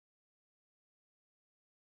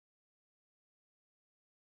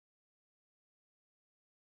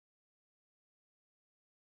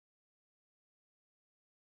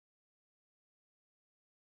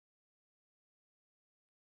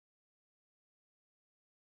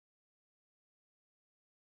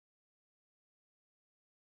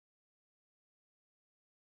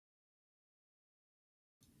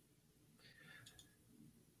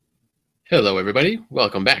Hello, everybody.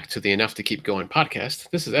 Welcome back to the Enough to Keep Going podcast.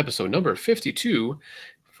 This is episode number 52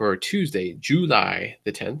 for Tuesday, July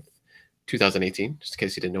the 10th, 2018, just in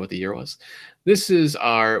case you didn't know what the year was. This is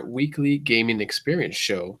our weekly gaming experience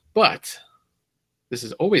show, but this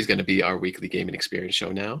is always going to be our weekly gaming experience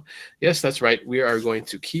show now. Yes, that's right. We are going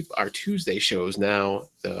to keep our Tuesday shows now,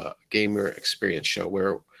 the Gamer Experience show,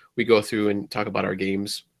 where we go through and talk about our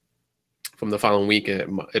games from the following week.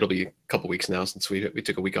 It'll be a couple weeks now since we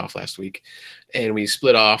took a week off last week, and we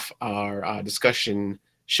split off our discussion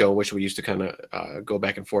show, which we used to kind of go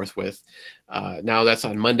back and forth with. Now that's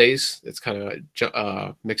on Mondays. It's kind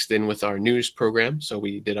of mixed in with our news program. So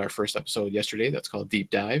we did our first episode yesterday. That's called Deep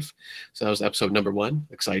Dive. So that was episode number 1.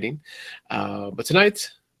 Exciting. But tonight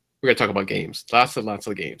we're going to talk about games. Lots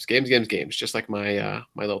of games. Games. Just like my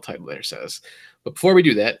my little title there says. But before we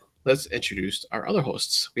do that, let's introduce our other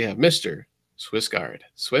hosts. We have Mr. Swiss Guard.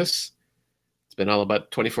 Swiss, it's been all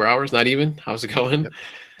about 24 hours, not even. How's it going? Yep.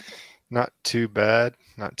 Not too bad.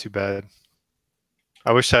 Not too bad.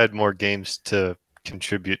 I wish I had more games to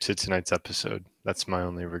contribute to tonight's episode. That's my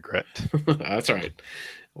only regret. That's all right.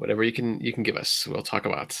 Whatever you can give us, we'll talk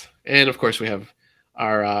about. And of course, we have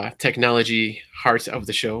our technology heart of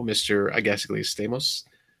the show, Mr. Gascles Stamos.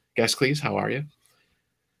 Gascles, how are you?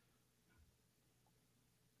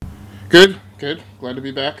 Good. Glad to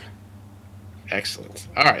be back. Excellent.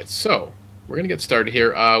 All right, so we're going to get started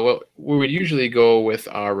here. Well, we would usually go with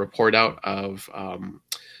our report out of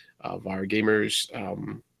our gamers,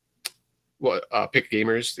 pick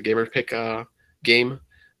gamers, the gamer pick game.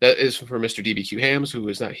 That is for Mr. DBQ Hams, who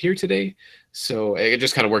is not here today. So it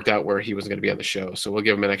just kind of worked out where he wasn't going to be on the show. So we'll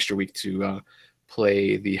give him an extra week to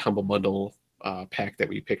play the Humble Bundle pack that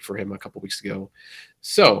we picked for him a couple weeks ago.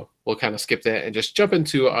 So we'll kind of skip that and just jump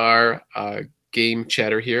into our game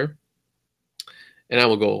chatter here. And I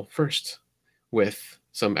will go first with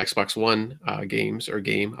some Xbox One games or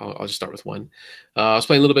game. I'll just start with one. I was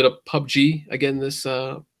playing a little bit of PUBG again this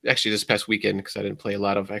past weekend because I didn't play a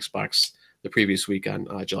lot of Xbox the previous week on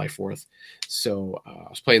July 4th. So I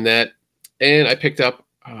was playing that, and I picked up,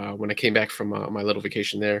 when I came back from my little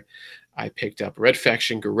vacation there, I picked up Red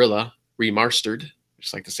Faction Guerrilla Remastered. I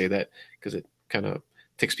just like to say that because it kind of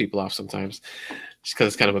ticks people off sometimes, just because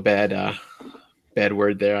it's kind of a bad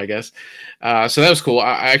word there, I guess. So that was cool.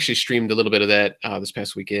 I actually streamed a little bit of that this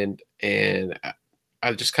past weekend, and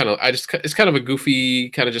it's kind of a goofy,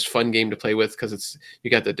 kind of just fun game to play with because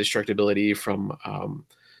you got the destructibility from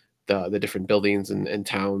the different buildings and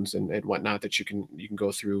towns and whatnot that you can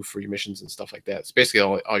go through for your missions and stuff like that. It's basically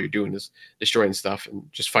all you're doing is destroying stuff and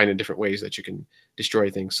just finding different ways that you can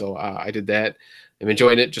destroy things. So I did that. I'm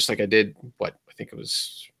enjoying it just like I did I think it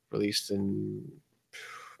was released in,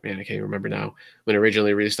 man, I can't remember now when it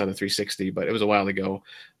originally released on the 360, but it was a while ago.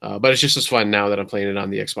 But it's just as fun now that I'm playing it on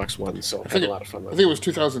the Xbox One. So I had a lot of fun with it. I think it was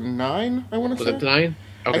 2009, I want to say. Was it 9?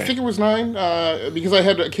 Okay. I think it was 9 because I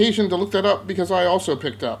had occasion to look that up because I also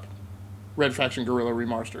picked up Red Faction Guerrilla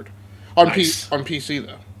Remastered. On PC,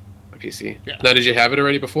 though. On PC? Yeah. Now, did you have it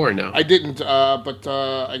already before or no? I didn't, but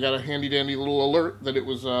I got a handy-dandy little alert that it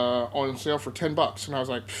was on sale for $10, and I was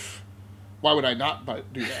like, why would I not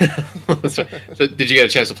do that? So did you get a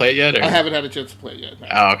chance to play it yet? Or? I haven't had a chance to play it yet. No.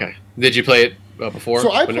 Oh, okay. Did you play it before?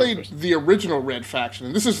 So I played the original Red Faction,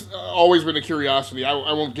 and this has always been a curiosity. I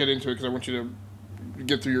won't get into it because I want you to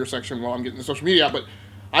get through your section while I'm getting the social media out, but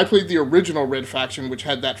I played the original Red Faction, which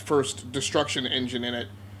had that first destruction engine in it,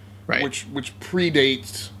 right, which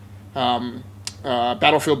predates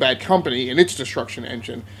Battlefield Bad Company and its destruction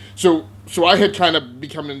engine. So I had kind of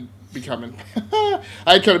become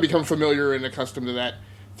familiar and accustomed to that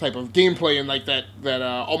type of gameplay and like that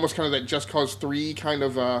almost kind of that Just Cause 3 kind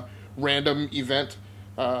of random event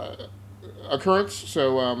occurrence.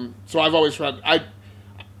 So I've always found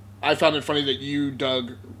I found it funny that you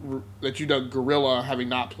dug Guerrilla, having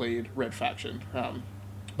not played Red Faction,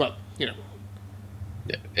 but you know.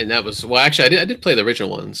 Yeah, and that was actually I did play the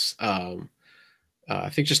original ones. I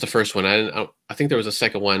think just the first one. I think there was a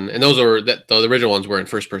second one, and those were the original ones were in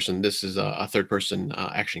first person. This is a third person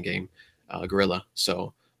action game, Guerrilla.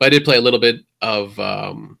 So, but I did play a little bit of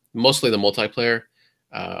mostly the multiplayer.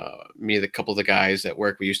 Me and a couple of the guys at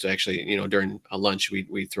work, we used to actually, during a lunch,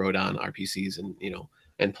 we throw it on our PCs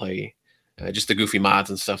and play just the goofy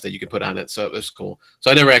mods and stuff that you could put on it. So it was cool.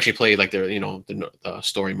 So I never actually played like the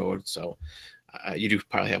story mode. So you do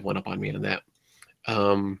probably have one up on me on that.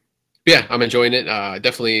 Yeah, I'm enjoying it.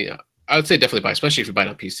 Definitely, I would say definitely buy, especially if you buy it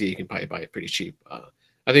on PC, you can probably buy it pretty cheap. I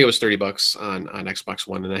think it was $30 on Xbox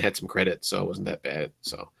One, and I had some credit, so it wasn't that bad.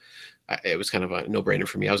 So it was kind of a no-brainer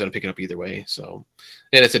for me. I was going to pick it up either way. So,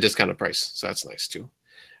 and it's a discounted price, so that's nice too.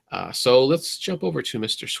 So let's jump over to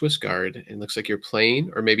Mr. Swissguard. It looks like you're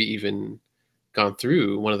playing, or maybe even gone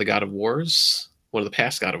through one of the God of Wars, one of the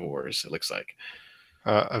past God of Wars. It looks like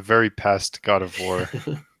A very past God of War.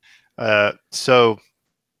 So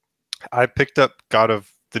I picked up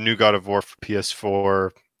the new God of War for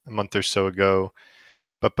PS4 a month or so ago,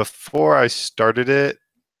 but before I started it,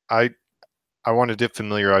 I wanted to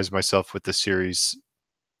familiarize myself with the series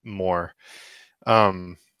more.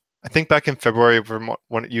 I think back in February,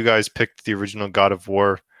 when you guys picked the original God of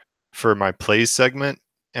War for my Playz segment,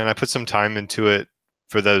 and I put some time into it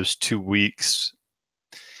for those 2 weeks.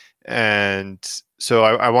 And so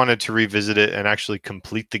I wanted to revisit it and actually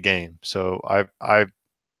complete the game. So I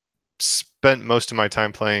spent most of my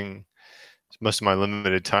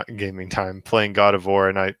limited time, gaming time playing God of War,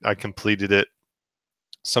 and I completed it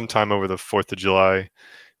sometime over the 4th of July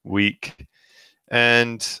week.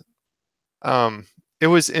 And it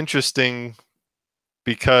was interesting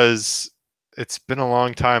because it's been a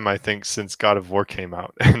long time, I think, since God of War came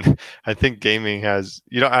out. And I think gaming has,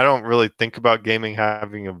 I don't really think about gaming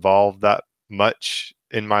having evolved that much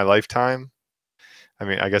in my lifetime. I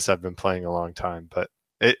mean, I guess I've been playing a long time, but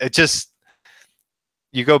it just,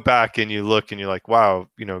 you go back and you look and you're like, wow,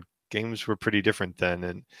 games were pretty different then.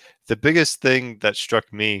 And the biggest thing that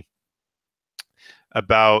struck me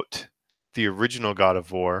about the original God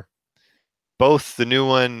of War, both the new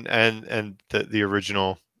one and the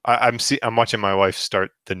original, I'm watching my wife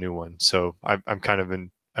start the new one, so I'm kind of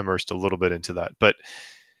immersed a little bit into that. But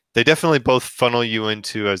they definitely both funnel you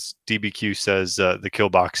into, as DBQ says, the kill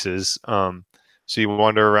boxes. So you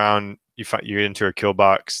wander around, you enter a kill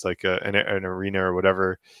box, like an arena or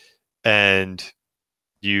whatever, and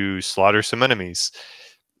you slaughter some enemies.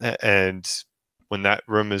 And when that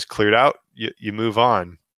room is cleared out, you move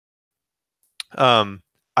on.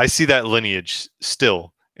 I see that lineage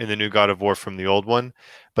still in the new God of War from the old one.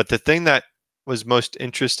 But the thing that was most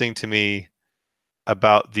interesting to me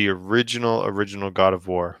about the original God of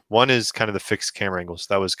War, one is kind of the fixed camera angles.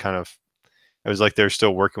 That was it was like they're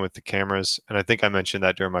still working with the cameras. And I think I mentioned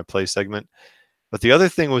that during my play segment. But the other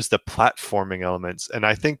thing was the platforming elements. And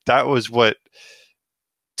I think that was what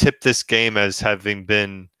tipped this game as having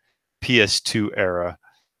been PS2 era.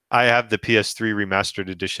 I have the PS3 remastered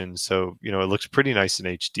edition, so it looks pretty nice in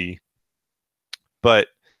HD. But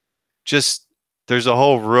just there's a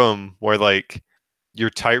whole room where like you're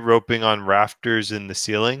tight roping on rafters in the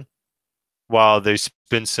ceiling while they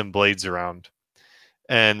spin some blades around.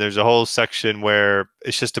 And there's a whole section where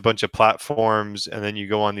it's just a bunch of platforms, and then you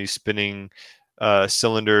go on these spinning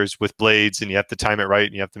cylinders with blades, and you have to time it right,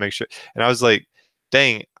 and you have to make sure. And I was like,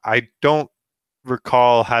 dang, I don't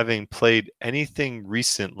recall having played anything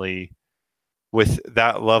recently with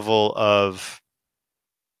that level of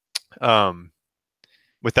like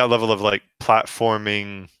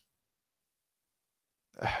platforming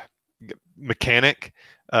mechanic.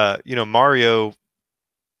 Mario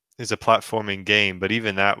is a platforming game, but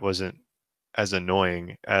even that wasn't as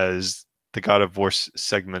annoying as the God of War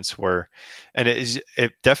segments were. And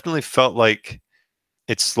it definitely felt like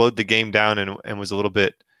it slowed the game down and was a little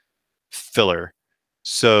bit filler.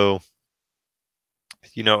 So,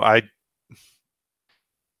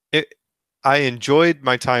 I enjoyed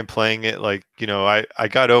my time playing it. Like, I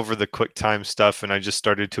got over the quick time stuff, and I just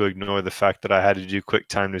started to ignore the fact that I had to do quick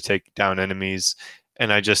time to take down enemies.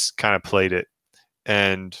 And I just kind of played it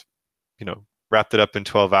and, wrapped it up in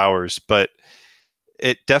 12 hours. But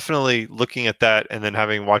it definitely, looking at that and then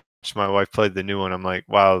having watched my wife play the new one, I'm like,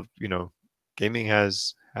 wow, gaming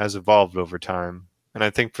has evolved over time, and I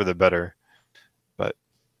think for the better. But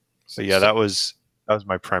yeah, that was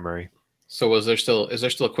my primary. So is there still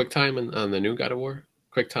a quick time on the new God of War?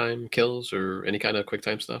 Quick time kills or any kind of quick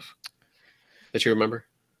time stuff that you remember?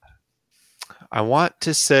 I want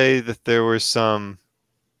to say that there were some.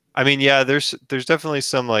 I mean, yeah, there's definitely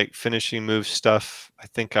some like finishing move stuff I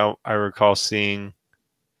think I recall seeing,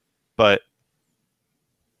 but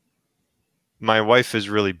my wife is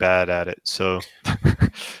really bad at it, so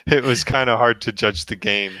it was kind of hard to judge the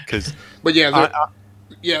game. But yeah,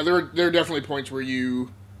 there are definitely points where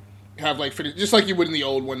you have like just like you would in the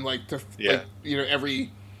old one, like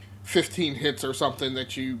every 15 hits or something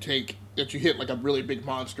that you hit like a really big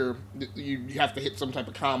monster, you have to hit some type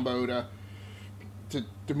of combo to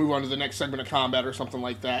move on to the next segment of combat or something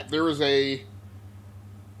like that. And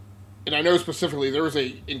I know specifically there was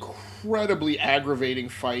a incredibly aggravating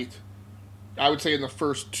fight, I would say in the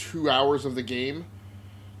first 2 hours of the game,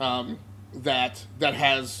 that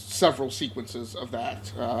has several sequences of that,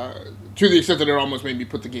 to the extent that it almost made me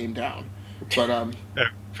put the game down. But I'm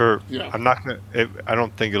not gonna. I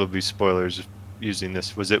don't think it'll be spoilers using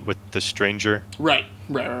this. Was it with the stranger? Right.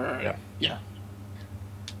 Yeah.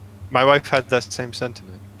 My wife had that same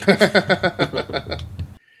sentiment.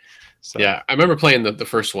 So. Yeah, I remember playing the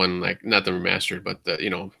first one, like not the remastered, but the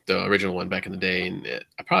the original one back in the day, and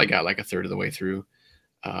I probably got like a third of the way through.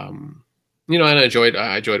 And I enjoyed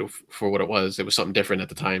it for what it was. It was something different at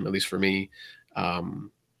the time, at least for me.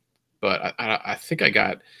 But I think I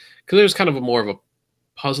got, because it was kind of more of a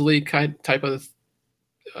puzzly type of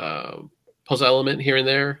puzzle element here and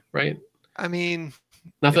there, right? I mean,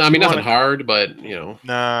 nothing hard, but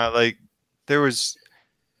Nah, like there was.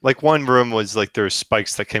 Like one room was like there were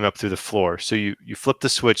spikes that came up through the floor. So you flip the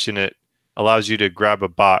switch and it allows you to grab a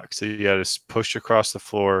box. So you got to push across the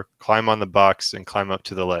floor, climb on the box, and climb up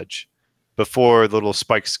to the ledge before the little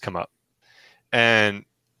spikes come up. And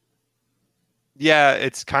yeah,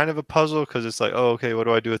 it's kind of a puzzle because it's like, oh, okay, what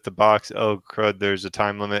do I do with the box? Oh, crud, there's a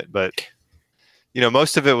time limit. But,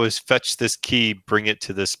 most of it was fetch this key, bring it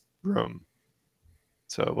to this room.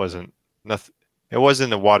 So it wasn't nothing. It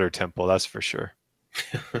wasn't a water temple, that's for sure.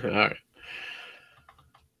 All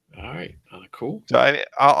right, cool. So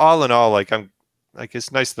all in all, like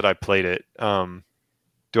it's nice that I played it.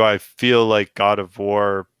 Do I feel like God of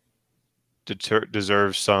War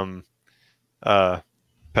deserves some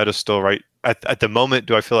pedestal? Right at the moment,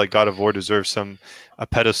 do I feel like God of War deserves a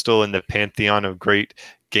pedestal in the pantheon of great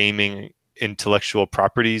gaming intellectual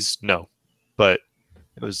properties? No, but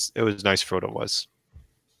it was nice for what it was.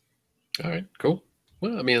 All right, cool.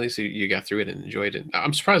 Well, I mean, at least you got through it and enjoyed it.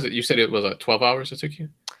 I'm surprised that you said it was 12 hours it took you.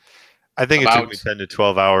 I think it took me 10 to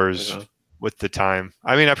 12 hours with the time.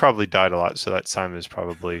 I mean, I probably died a lot, so that time is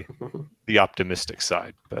probably the optimistic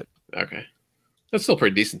side. But okay, that's still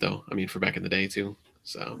pretty decent, though. I mean, for back in the day too.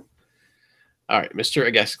 So, all right,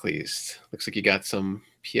 Mr. Agaskles, looks like you got some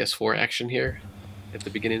PS4 action here at the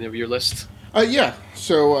beginning of your list. Yeah.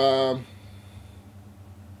 So.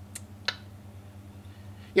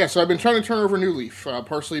 Yeah, so I've been trying to turn over a new leaf,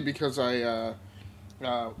 partially because I've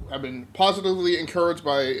been positively encouraged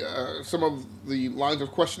by some of the lines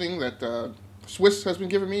of questioning that Swiss has been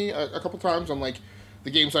giving me a couple times on like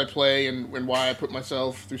the games I play and why I put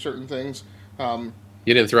myself through certain things. You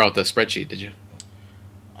didn't throw out the spreadsheet, did you?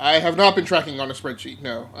 I have not been tracking on a spreadsheet,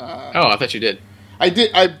 no. I thought you did. I did.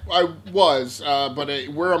 I was, but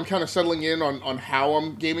where I'm kind of settling in on how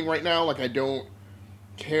I'm gaming right now, like I don't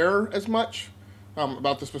care as much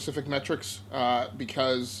about the specific metrics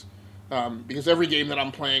because every game that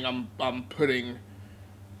I'm playing, I'm putting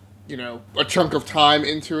a chunk of time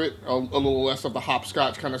into it, a little less of the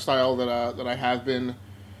hopscotch kind of style that I have been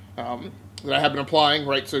applying,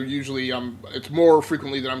 right? So usually it's more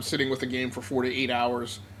frequently that I'm sitting with a game for 4 to 8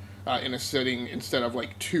 hours in a sitting instead of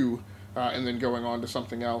like 2 and then going on to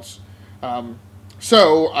something else.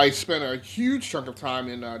 So I spent a huge chunk of time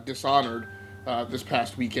in Dishonored this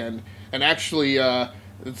past weekend. And actually, I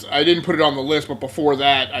didn't put it on the list, but before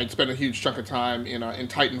that, I'd spent a huge chunk of time in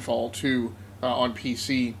Titanfall 2 on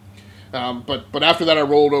PC. But after that, I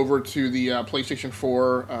rolled over to the PlayStation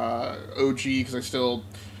 4 OG because I still,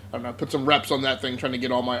 put some reps on that thing, trying to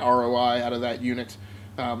get all my ROI out of that unit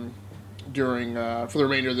for the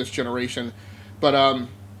remainder of this generation. But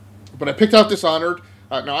I picked out Dishonored.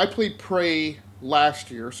 Now, I played Prey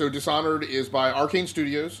last year. So Dishonored is by Arcane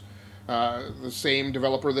Studios. The same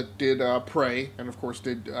developer that did Prey, and of course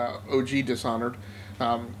did OG Dishonored.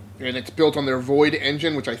 And it's built on their Void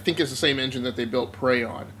engine, which I think is the same engine that they built Prey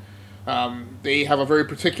on. They have a very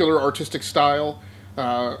particular artistic style.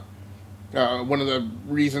 One of the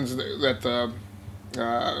reasons that the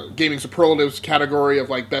Gaming Superlatives category of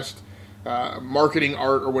like best marketing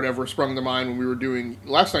art or whatever sprung to mind when we were doing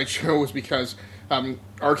last night's show was because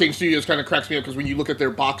Arcane Studios kind of cracks me up because when you look at their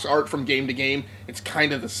box art from game to game, it's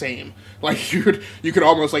kind of the same. Like you could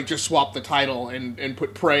almost like just swap the title and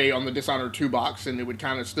put Prey on the Dishonored 2 box and it would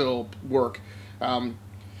kind of still work.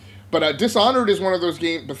 But Dishonored is one of those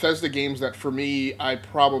Bethesda games that for me I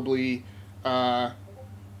probably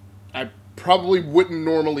wouldn't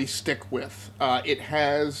normally stick with. It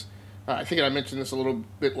has, I think I mentioned this a little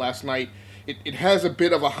bit last night. It has a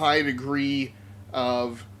bit of a high degree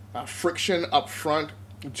of friction up front,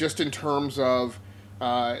 just in terms of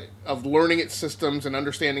learning its systems and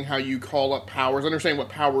understanding how you call up powers, understanding what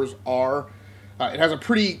powers are. It has a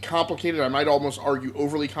pretty complicated, I might almost argue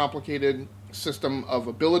overly complicated system of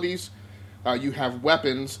abilities. You have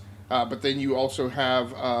weapons, but then you also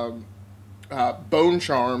have bone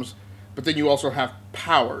charms, but then you also have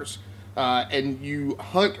powers. And you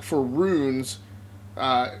hunt for runes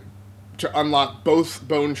to unlock both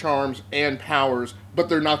bone charms and powers, but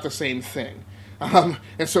they're not the same thing.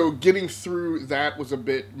 And so getting through that was a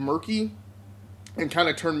bit murky and kind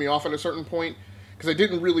of turned me off at a certain point. I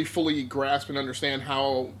didn't really fully grasp and understand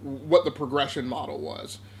what the progression model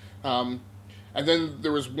was. And then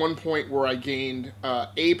there was one point where I gained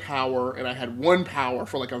a power, and I had one power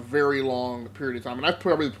for like a very long period of time. And I've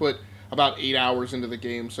probably put about 8 hours into the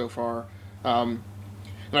game so far. And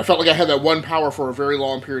I felt like I had that one power for a very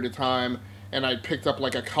long period of time, and I picked up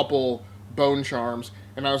like a couple bone charms,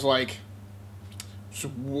 and I was like, so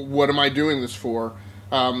what am I doing this for?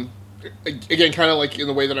 Again, kind of like in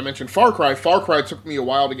the way that I mentioned Far Cry. Far Cry took me a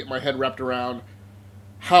while to get my head wrapped around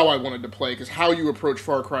how I wanted to play, because how you approach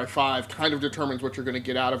Far Cry 5 kind of determines what you're going to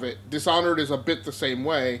get out of it. Dishonored is a bit the same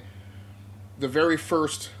way. The very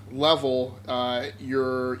first level,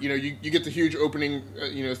 you get the huge opening,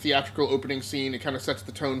 theatrical opening scene. It kind of sets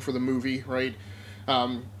the tone for the movie, right?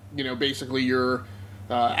 Basically you're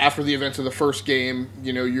after the events of the first game,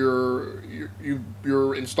 you're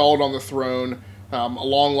installed on the throne. A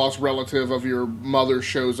long lost relative of your mother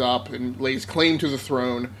shows up and lays claim to the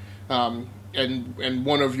throne. And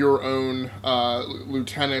one of your own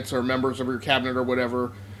lieutenants or members of your cabinet or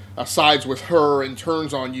whatever sides with her and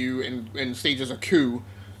turns on you and stages a coup,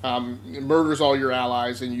 murders all your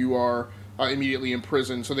allies, and you are immediately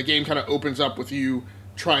imprisoned. So the game kind of opens up with you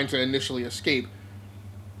trying to initially escape.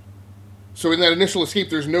 So in that initial escape,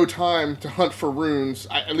 there's no time to hunt for runes.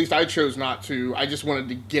 At least I chose not to. I just wanted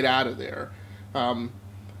to get out of there.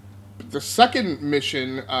 The second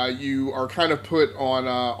mission, you are kind of put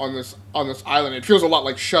on this island. It feels a lot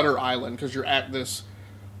like Shutter Island, because you're at this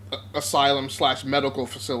asylum/medical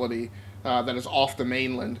facility that is off the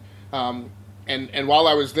mainland. And while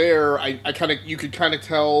I was there, you could kind of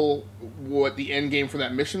tell what the end game for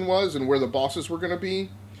that mission was and where the bosses were going to be.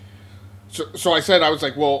 So I was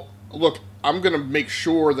like, well, look, I'm going to make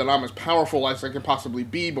sure that I'm as powerful as I can possibly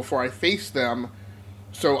be before I face them.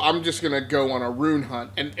 So I'm just going to go on a rune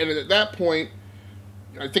hunt. And at that point,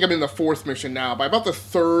 I think I'm in the fourth mission now. By about the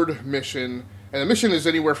third mission, and the mission is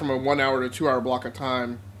anywhere from a 1 hour to 2 hour block of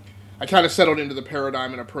time, I kind of settled into the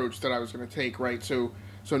paradigm and approach that I was going to take, right? So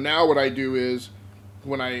now what I do is,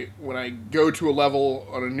 when I go to a level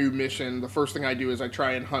on a new mission, the first thing I do is I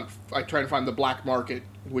try and find the black market,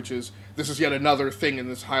 this is yet another thing in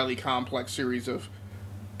this highly complex series of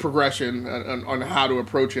progression on how to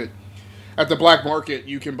approach it. At the black market,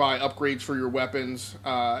 you can buy upgrades for your weapons,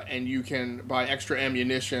 and you can buy extra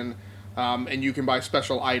ammunition, and you can buy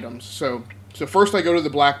special items. So first I go to the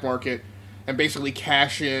black market and basically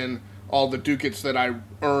cash in all the ducats that I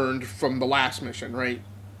earned from the last mission, right?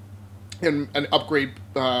 And upgrade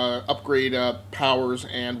powers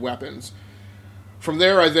and weapons. From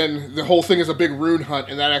there, the whole thing is a big rune hunt,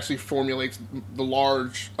 and that actually formulates the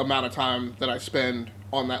large amount of time that I spend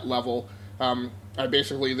on that level.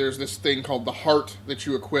 There's this thing called the heart that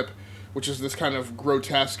you equip, which is this kind of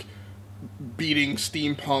grotesque, beating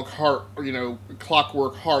steampunk heart,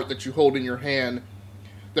 clockwork heart that you hold in your hand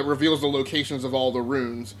that reveals the locations of all the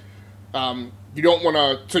runes. You don't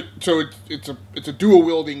want to. So it's a dual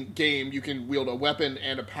wielding game. You can wield a weapon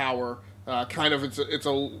and a power. It's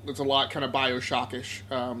a lot kind of BioShock-ish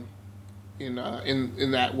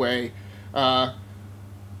in that way.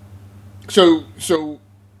 So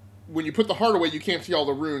when you put the heart away, you can't see all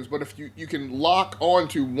the runes. But if you can lock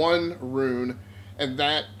onto one rune, and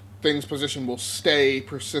that thing's position will stay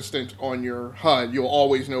persistent on your HUD. You'll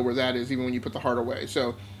always know where that is, even when you put the heart away.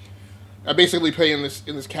 So I basically play in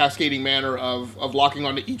this cascading manner of locking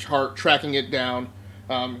onto each heart, tracking it down.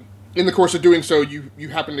 In the course of doing so, you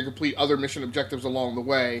happen to complete other mission objectives along the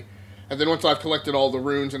way. And then once I've collected all the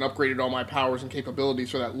runes and upgraded all my powers and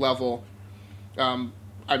capabilities for that level,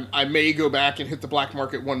 I may go back and hit the black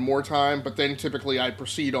market one more time, but then typically I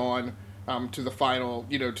proceed on to the final,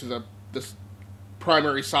 to this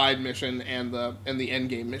primary side mission and the end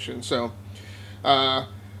game mission. So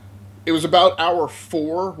it was about hour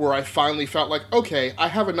 4 where I finally felt like, okay, I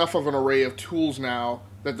have enough of an array of tools now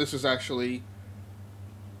that this is actually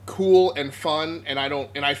cool and fun, and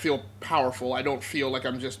I feel powerful. I don't feel like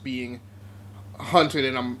I'm just being hunted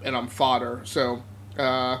and I'm fodder. So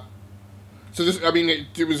it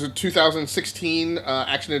was a 2016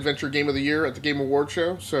 action adventure game of the year at the Game Awards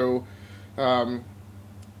show. So I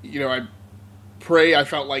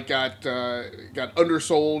felt like got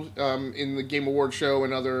undersold in the Game Awards show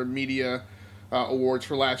and other media awards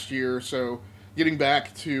for last year. So getting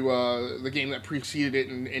back to the game that preceded it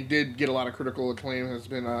and did get a lot of critical acclaim has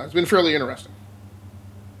been fairly interesting.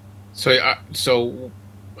 So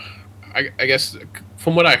I guess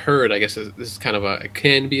from what I heard, I guess this is kind of it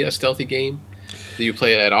can be a stealthy game. Do you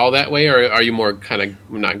play it at all that way, or are you more kind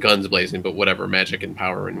of not guns blazing, but whatever, magic and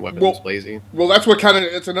power and weapons blazing? Well, that's what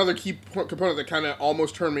it's another key component that kind of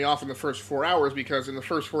almost turned me off in the first 4 hours, because in the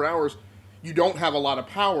first 4 hours, you don't have a lot of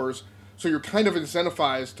powers, so you're kind of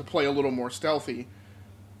incentivized to play a little more stealthy.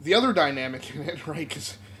 The other dynamic in it, right,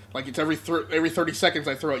 because like it's every 30 seconds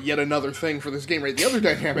I throw out yet another thing for this game, right? The other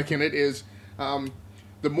dynamic in it is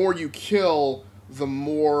the more you kill, the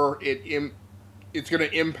more it's going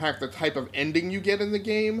to impact the type of ending you get in the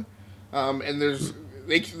game. And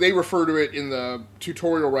they refer to it in the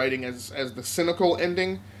tutorial writing as the cynical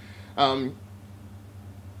ending. And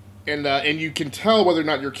you can tell whether or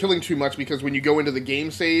not you're killing too much because when you go into the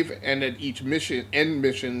game save and at each end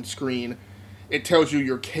mission screen, it tells you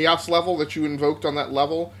your chaos level that you invoked on that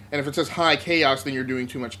level. And if it says high chaos, then you're doing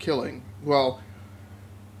too much killing. Well,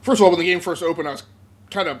 first of all, when the game first opened, I was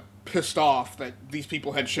kind of pissed off that these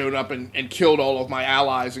people had shown up and killed all of my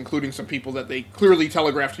allies, including some people that they clearly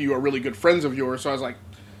telegraphed to you are really good friends of yours. So I was like,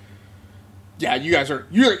 yeah, you guys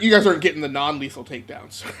aren't getting the non-lethal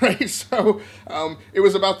takedowns, right? So it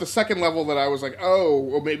was about the second level that I was like, oh,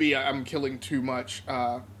 well, maybe I'm killing too much.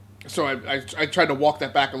 So I tried to walk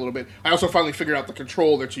that back a little bit. I also finally figured out the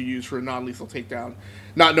control that you use for a non-lethal takedown,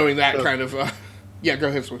 not knowing that kind of... yeah, go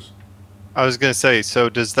ahead, Swiss. I was going to say, so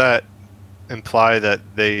does that imply that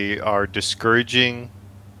they are discouraging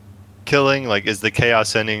killing? Like, is the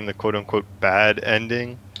chaos ending the quote-unquote bad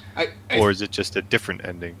ending? Or is it just a different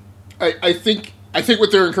ending? I think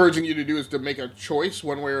what they're encouraging you to do is to make a choice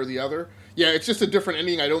one way or the other. Yeah, it's just a different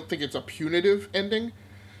ending. I don't think it's a punitive ending.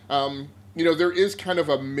 There is kind of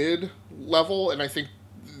a mid-level, and I think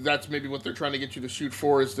that's maybe what they're trying to get you to shoot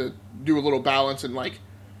for, is to do a little balance and, like,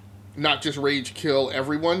 not just rage kill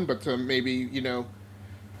everyone, but to maybe,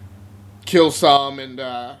 kill some and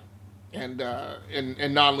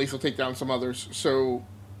non-lethal take down some others.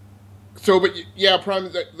 But yeah,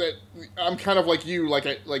 Prime, that I'm kind of like you, like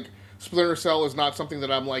Splinter Cell is not something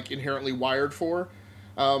that I'm like inherently wired for.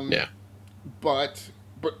 Yeah. But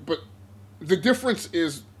the difference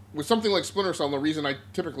is with something like Splinter Cell, and the reason I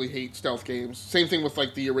typically hate stealth games, same thing with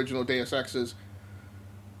like the original Deus Exes.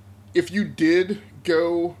 If you did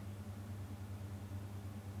go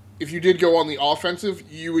on the offensive,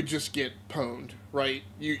 you would just get pwned, right?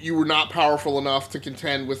 You were not powerful enough to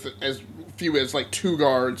contend with as few as like 2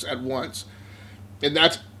 guards at once. And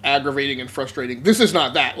that's aggravating and frustrating. This is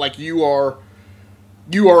not that. Like, you are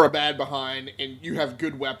a bad behind and you have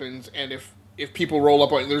good weapons, and if people roll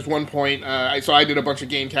up, there's one point, so I did a bunch of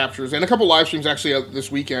game captures and a couple live streams actually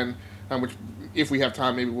this weekend, which if we have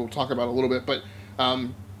time maybe we'll talk about a little bit, but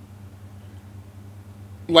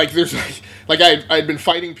like there's like I'd been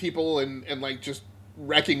fighting people and like just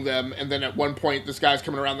wrecking them, and then at one point this guy's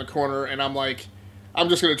coming around the corner and I'm like, I'm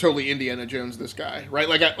just gonna totally Indiana Jones this guy, right?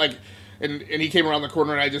 And he came around the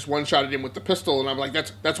corner and I just one-shotted him with the pistol, and I'm like,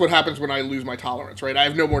 that's what happens when I lose my tolerance, right? I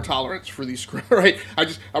have no more tolerance for these right?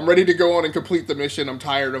 I'm ready to go on and complete the mission. I'm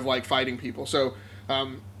tired of like fighting people. So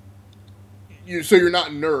you're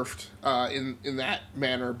not nerfed in that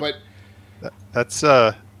manner, but that's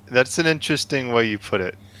an interesting way you put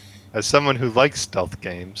it. As someone who likes stealth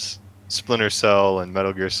games, Splinter Cell and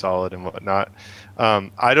Metal Gear Solid and whatnot,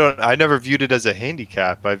 I never viewed it as a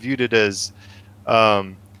handicap. I viewed it as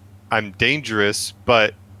I'm dangerous,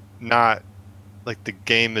 but not like the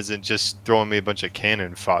game isn't just throwing me a bunch of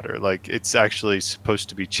cannon fodder. Like, it's actually supposed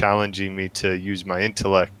to be challenging me to use my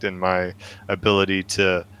intellect and my ability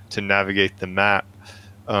to navigate the map.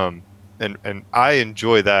 And I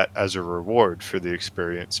enjoy that as a reward for the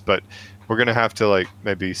experience, but we're going to have to like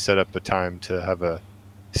maybe set up a time to have a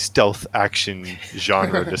stealth action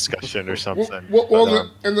genre discussion or something.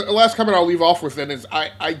 And the last comment I'll leave off with then is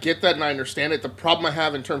I get that and I understand it. The problem I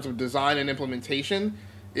have in terms of design and implementation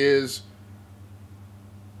is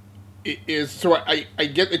so I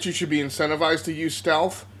get that you should be incentivized to use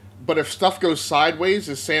stealth, but if stuff goes sideways,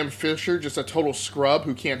 is Sam Fisher just a total scrub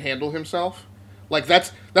who can't handle himself? Like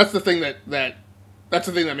that's the thing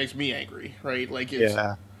that makes me angry, right? Like it's,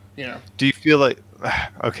 yeah. Do you feel like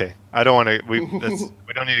okay? I don't want to. We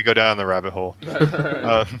don't need to go down the rabbit hole.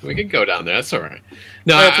 We can go down there. That's all right.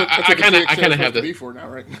 No, I kind of have the before now,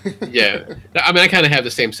 right? Yeah, I mean, I kind of have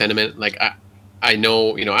the same sentiment. Like I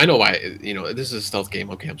know why. This is a stealth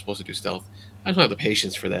game. Okay, I'm supposed to do stealth. I don't have the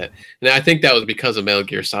patience for that, and I think that was because of Metal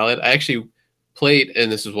Gear Solid. I actually played,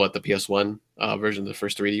 and this is what the PS1 version, the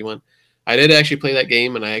first 3D one. I did actually play that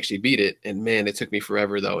game, and I actually beat it. And man, it took me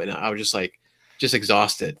forever though, and I was just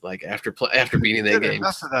exhausted. Like after beating that game.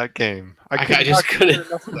 Enough of that game. I just couldn't.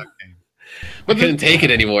 Enough of that game. I couldn't take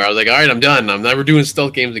it anymore. I was like, all right, I'm done. I'm never doing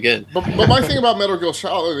stealth games again. But my thing about Metal Gear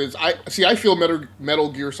Solid is I feel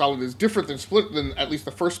Metal Gear Solid is different than at least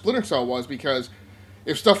the first Splinter Cell was, because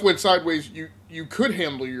if stuff went sideways, you could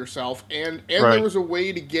handle yourself, and right. There was a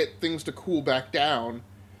way to get things to cool back down.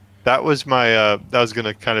 That was my that was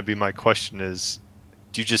gonna kind of be my question is,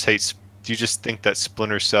 do you just think that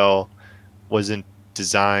Splinter Cell wasn't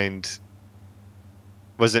designed,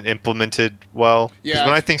 wasn't implemented well? Because Yeah,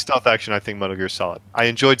 when I think stealth action, I think Metal Gear Solid. I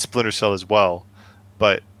enjoyed Splinter Cell as well,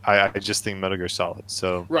 but I just think Metal Gear Solid.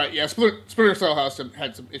 So right. Yeah, Splinter Cell had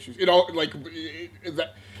some issues.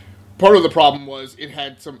 That part of the problem was it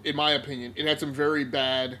had some, in my opinion, it had some very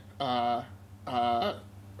bad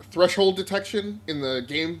threshold detection in the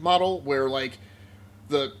game model, where like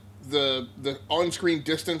the the on-screen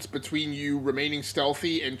distance between you remaining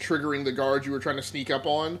stealthy and triggering the guard you were trying to sneak up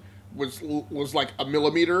on was like a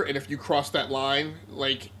millimeter, and if you crossed that line,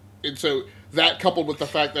 like, and so that coupled with the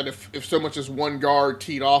fact that if so much as one guard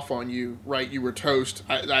teed off on you, right, you were toast.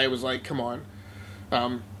 I was like, come on.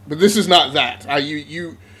 But this is not that.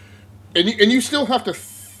 You still have to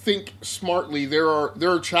think smartly. There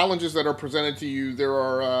are challenges that are presented to you. There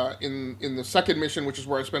are in the second mission, which is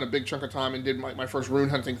where I spent a big chunk of time and did my first rune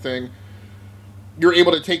hunting thing. You're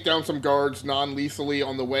able to take down some guards non-lethally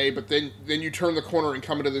on the way, but then you turn the corner and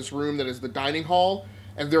come into this room that is the dining hall,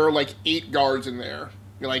 and there are like 8 guards in there.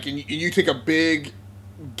 You're like, and you take a big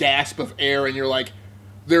gasp of air, and you're like,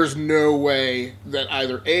 there's no way that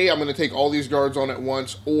either A, I'm going to take all these guards on at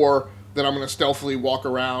once, or that I'm going to stealthily walk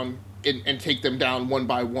around and take them down one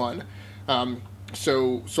by one.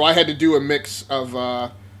 So I had to do a mix of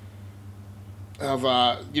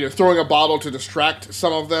throwing a bottle to distract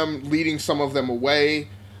some of them, leading some of them away.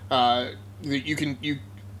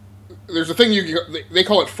 There's a thing they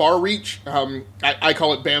call it far reach. I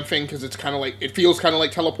call it bamfing because it's kind of like, it feels kind of like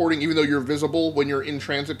teleporting, even though you're visible when you're in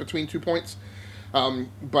transit between 2 points.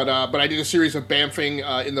 But I did a series of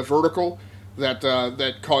bamfing in the vertical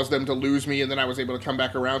that caused them to lose me, and then I was able to come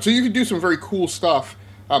back around. So you can do some very cool stuff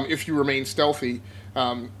if you remain stealthy.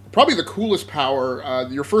 Probably the coolest power,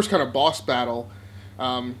 your first kind of boss battle,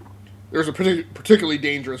 there's a particularly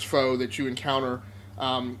dangerous foe that you encounter,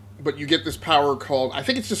 but you get this power called, I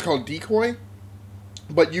think it's just called Decoy,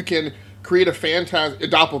 but you can create a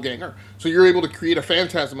doppelganger. So you're able to create a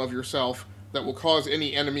phantasm of yourself that will cause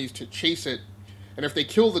any enemies to chase it, and if they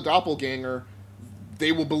kill the doppelganger,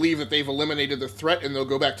 they will believe that they've eliminated the threat and they'll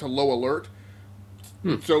go back to low alert.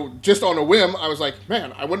 So just on a whim, I was like,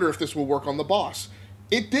 man, I wonder if this will work on the boss.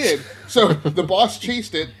 It did. So the boss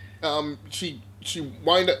chased it. She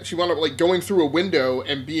wound up like going through a window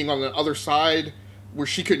and being on the other side where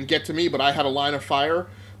she couldn't get to me, but I had a line of fire.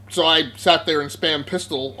 So I sat there and spammed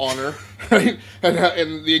pistol on her, right?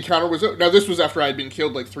 And the encounter was over. Now this was after I had been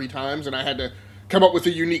killed like 3 times, and I had to come up with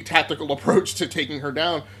a unique tactical approach to taking her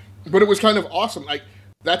down. But it was kind of awesome. Like,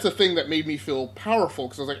 that's a thing that made me feel powerful,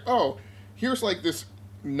 because I was like, oh, here's like this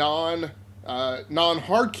non-hard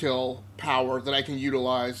kill power that I can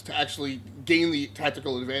utilize to actually gain the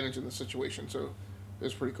tactical advantage in the situation. So it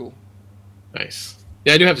was pretty cool. Nice.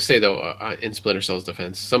 Yeah, I do have to say though, in Splinter Cell's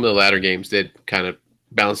defense, some of the latter games did kind of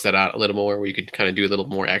balance that out a little more, where you could kind of do a little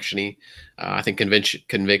more actiony. I think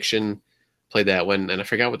Conviction played that one, and I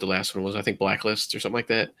forgot what the last one was. I think Blacklist or something like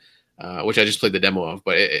that, which I just played the demo of.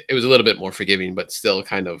 But it was a little bit more forgiving, but still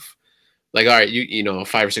kind of like, all right, you know,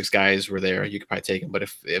 5 or 6 guys were there, you could probably take them. But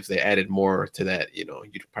if they added more to that, you know,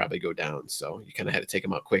 you'd probably go down. So you kind of had to take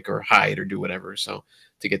them out quick or hide or do whatever. So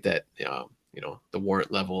to get that, you know, the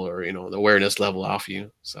warrant level or, you know, the awareness level off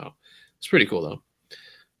you. So it's pretty cool though.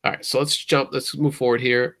 All right, so let's move forward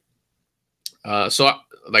here. So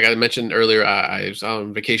like I mentioned earlier, I was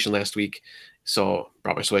on vacation last week, so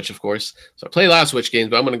brought my Switch, of course. So I play a lot of Switch games,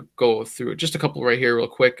 but I'm going to go through just a couple right here real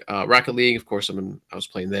quick. Rocket League, of course, I was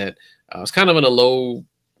playing that. I was kind of in a low,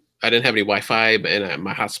 I didn't have any Wi-Fi, and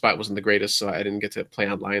my hotspot wasn't the greatest, so I didn't get to play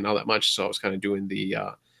online all that much. So I was kind of doing the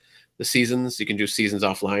seasons. You can do seasons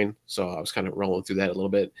offline, so I was kind of rolling through that a little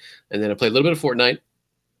bit. And then I played a little bit of Fortnite.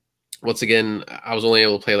 Once again, I was only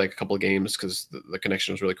able to play like a couple of games because the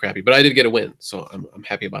connection was really crappy, but I did get a win, so I'm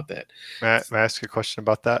happy about that. May I ask a question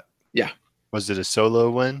about that? Yeah. Was it a solo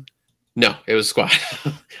win? No, it was squad.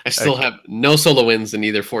 I still have no solo wins in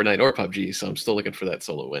either Fortnite or PUBG, so I'm still looking for that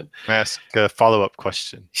solo win. May I ask a follow-up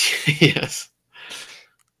question? Yes.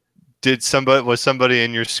 Was somebody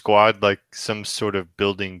in your squad like some sort of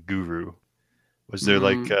building guru? Was there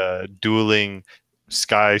like dueling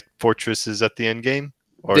sky fortresses at the end game?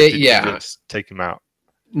 Or did you just take them out?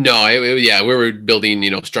 No, we were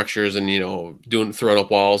building, structures and, throwing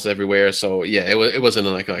up walls everywhere. So yeah, it wasn't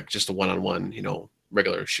like just a one-on-one,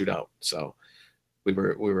 regular shootout. So we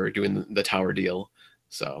were doing the tower deal.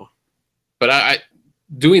 So, but I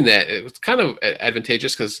doing that, it was kind of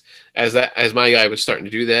advantageous because as my guy was starting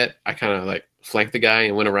to do that, I kind of like flanked the guy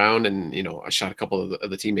and went around and, I shot a couple of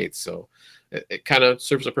the teammates. So it kind of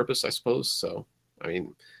serves a purpose, I suppose. So, I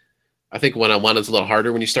mean, I think one-on-one is a little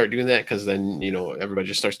harder when you start doing that, because then everybody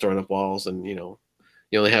just starts throwing up walls, and you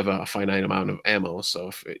only have a finite amount of ammo, so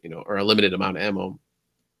if or a limited amount of ammo.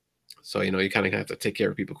 So you kind of have to take care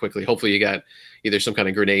of people quickly. Hopefully, you got either some kind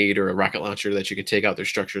of grenade or a rocket launcher that you can take out their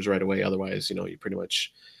structures right away. Otherwise, you pretty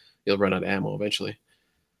much you'll run out of ammo eventually.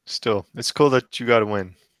 Still, it's cool that you got to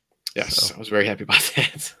win. Yes, so. I was very happy about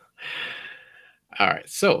that. All right,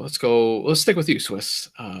 so let's go. Let's stick with you, Swiss.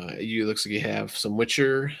 You looks like you have some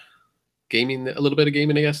Witcher gaming, a little bit of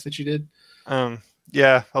gaming, I guess, that you did.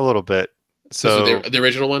 Yeah, a little bit. So this is the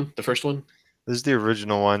original one, the first one. This is the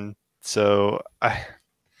original one. So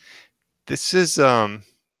this is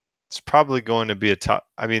it's probably going to be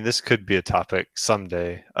this could be a topic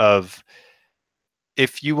someday of,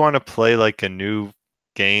 if you want to play like a new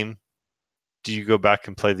game, do you go back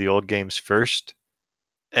and play the old games first?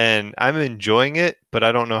 And I'm enjoying it, but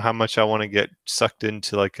I don't know how much I want to get sucked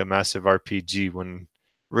into like a massive RPG, when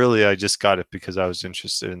really I just got it because I was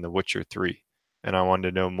interested in The Witcher 3 and I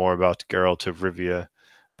wanted to know more about Geralt of Rivia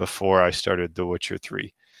before I started The Witcher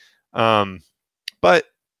 3. But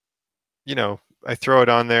I throw it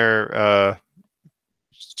on there,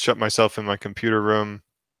 shut myself in my computer room,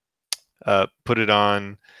 put it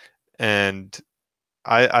on, and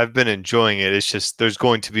I've been enjoying it. It's just there's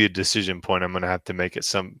going to be a decision point I'm going to have to make at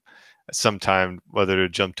some time, whether to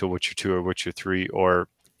jump to Witcher 2 or Witcher 3, or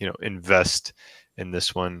invest in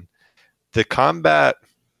this one. The combat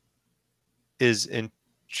is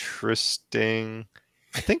interesting.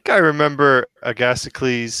 I think I remember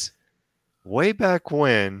Agasicles way back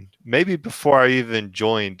when, maybe before I even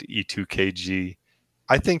joined E2KG.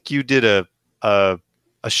 I think you did a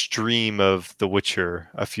stream of The Witcher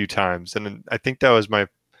a few times, and I think that was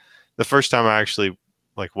the first time I actually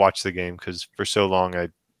like watched the game, because for so long I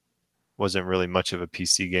wasn't really much of a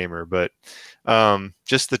PC gamer. But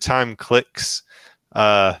just the time clicks,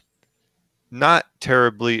 not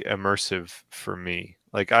terribly immersive for me.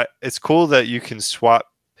 Like it's cool that you can swap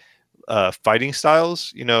fighting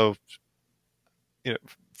styles,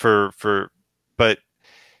 but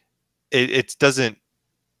it doesn't.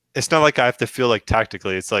 It's not like I have to feel like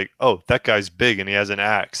tactically. It's like, oh, that guy's big and he has an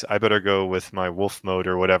axe. I better go with my wolf mode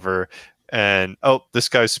or whatever. And oh, this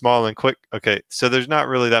guy's small and quick. Okay, so there's not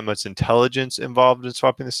really that much intelligence involved in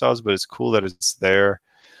swapping the styles, but it's cool that it's there.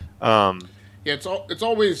 Yeah, it's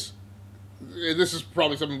always. This is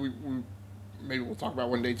probably something we maybe we'll talk about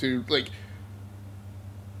one day too. Like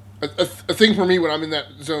a thing for me when I'm in that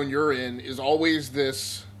zone you're in is always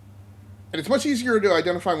this, and it's much easier to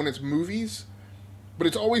identify when it's movies. But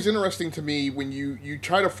it's always interesting to me when you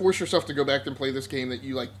try to force yourself to go back and play this game that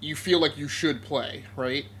you feel like you should play,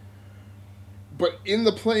 right? But in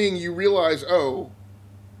the playing, you realize, oh,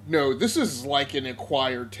 no, this is like an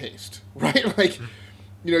acquired taste, right? Like,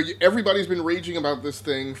 everybody's been raging about this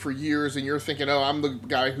thing for years, and you're thinking, oh, I'm the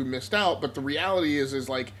guy who missed out. But the reality is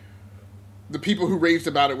like, the people who raved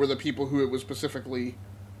about it were the people who it was specifically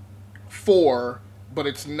for, but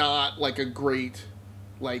it's not like a great,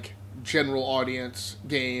 like, general audience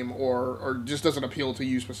game, or just doesn't appeal to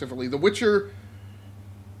you specifically. The Witcher,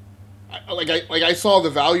 I saw the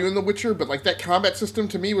value in The Witcher, but like that combat system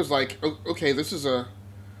to me was like, okay, this is a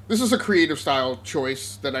creative style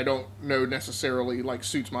choice that I don't know necessarily like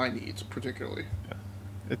suits my needs particularly.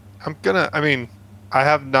 I'm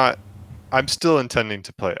still intending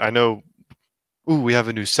to play. I know. Ooh, we have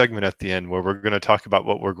a new segment at the end where we're going to talk about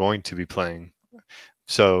what we're going to be playing.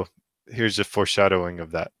 So here's a foreshadowing of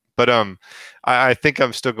that. But I think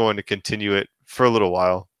I'm still going to continue it for a little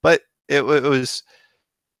while. But it was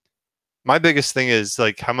my biggest thing is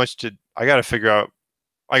like, how much did I got to figure out?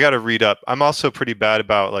 I got to read up. I'm also pretty bad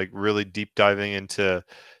about like really deep diving into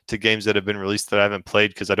games that have been released that I haven't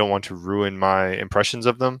played, because I don't want to ruin my impressions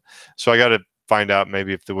of them. So I got to find out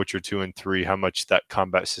maybe if The Witcher 2 and 3, how much that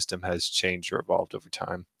combat system has changed or evolved over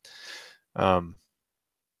time.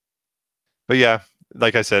 But yeah,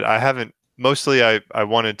 like I said, I haven't. Mostly, I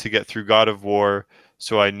wanted to get through God of War,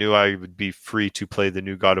 so I knew I would be free to play the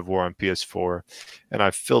new God of War on PS4, and I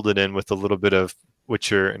filled it in with a little bit of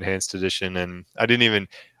Witcher Enhanced Edition, and I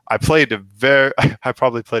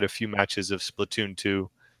probably played a few matches of Splatoon 2,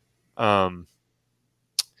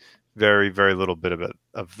 very, very little bit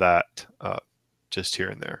of that, just here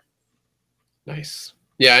and there. Nice.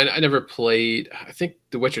 Yeah, I never played. I think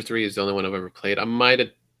The Witcher 3 is the only one I've ever played. I might have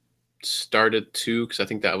started 2, because I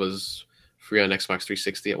think that was free on Xbox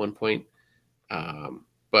 360 at one point. And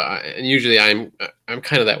usually I'm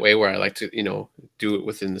kind of that way where I like to, do it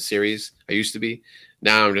within the series. I used to be.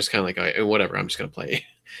 Now I'm just kind of like, whatever, I'm just going to play.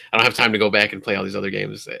 I don't have time to go back and play all these other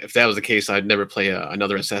games. If that was the case, I'd never play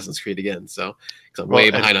another Assassin's Creed again. So, because I'm way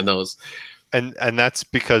behind on those. and that's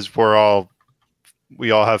because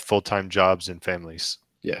we all have full-time jobs and families.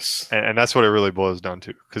 Yes. And that's what it really boils down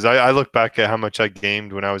to. Because I look back at how much I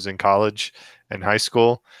gamed when I was in college and high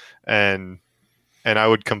school, and I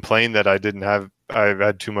would complain that I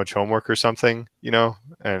had too much homework or something, you know.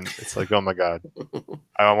 And it's like, oh my god,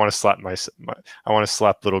 I want to slap I want to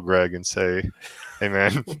slap little Greg and say, hey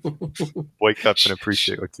man, wake up and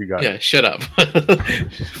appreciate what you got. Yeah, shut up.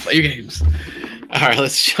 Play your games. All right,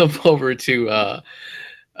 let's jump over to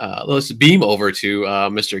let's beam over to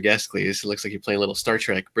Mr. Guestcleese. It looks like you're playing a little Star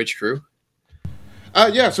Trek Bridge Crew.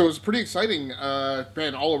 Yeah, so it was pretty exciting,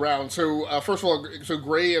 man, all around. So first of all, so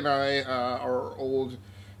Gray and I are old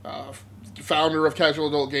founder of Casual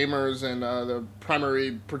Adult Gamers and the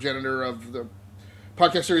primary progenitor of the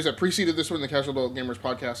podcast series that preceded this one, the Casual Adult Gamers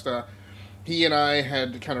podcast. He and I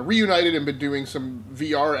had kind of reunited and been doing some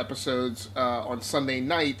VR episodes on Sunday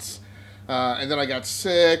nights. And then I got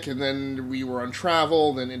sick, and then we were on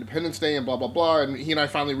travel, then Independence Day, and blah, blah, blah. And he and I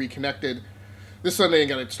finally reconnected this Sunday and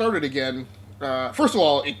got it started again. First of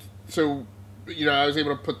all, I was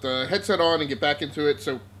able to put the headset on and get back into it.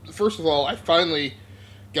 So, first of all, I finally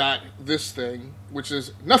got this thing, which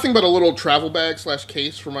is nothing but a little travel bag /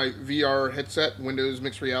 case for my VR headset, Windows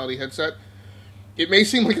Mixed Reality headset. It may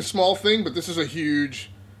seem like a small thing, but this is a huge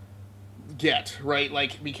get, right?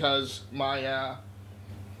 Like, because my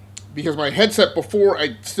headset before,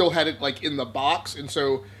 I still had it, like, in the box, and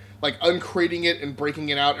so, like, uncrating it and breaking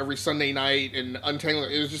it out every Sunday night and untangling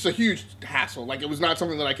it was just a huge hassle. Like, it was not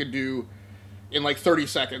something that I could do in, like, 30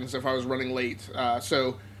 seconds if I was running late.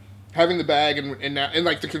 So having the bag and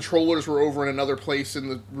like, the controllers were over in another place in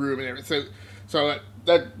the room and everything. So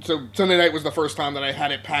Sunday night was the first time that I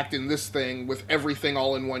had it packed in this thing with everything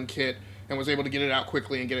all in one kit and was able to get it out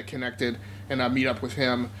quickly and get it connected and meet up with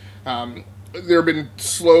him. There have been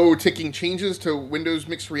slow ticking changes to Windows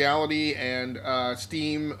Mixed Reality and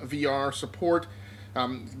Steam VR support.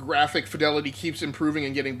 Graphic fidelity keeps improving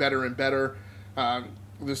and getting better and better.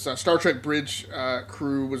 This Star Trek Bridge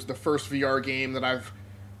Crew was the first VR game that I've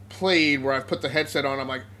played where I've put the headset on. I'm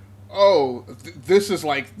like, oh, this is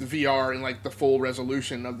like the VR in like the full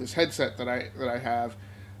resolution of this headset that I have.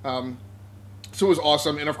 So it was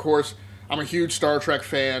awesome, and of course, I'm a huge Star Trek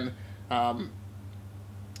fan.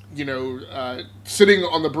 Sitting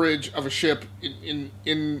on the bridge of a ship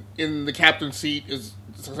in the captain's seat is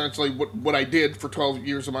essentially what I did for 12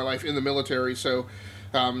 years of my life in the military. So,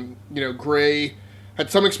 Gray had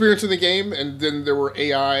some experience in the game, and then there were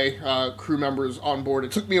AI crew members on board.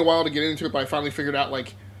 It took me a while to get into it, but I finally figured out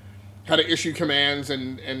like how to issue commands,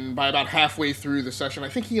 and by about halfway through the session, I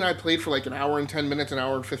think he and I played for like an hour and 10 minutes, an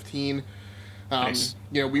hour and 15. Nice.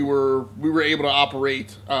 We were able to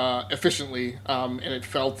operate efficiently, and it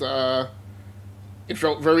felt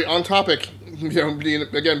very on topic.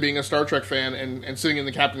 Being a Star Trek fan and sitting in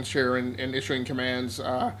the captain's chair and issuing commands,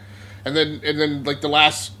 and then like the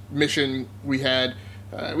last mission we had,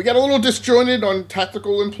 we got a little disjointed on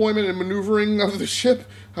tactical employment and maneuvering of the ship.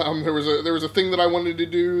 There was a thing that I wanted to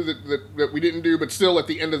do that we didn't do, but still at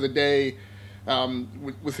the end of the day.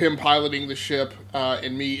 With him piloting the ship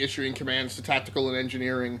and me issuing commands to tactical and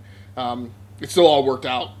engineering, it still all worked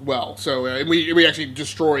out well. So we actually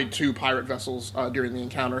destroyed 2 pirate vessels during the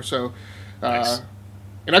encounter. So nice.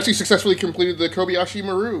 And actually successfully completed the Kobayashi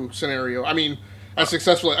Maru scenario. I mean,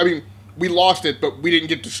 we lost it, but we didn't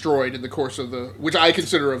get destroyed in the course of which I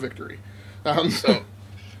consider a victory.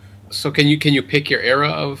 So can you pick your era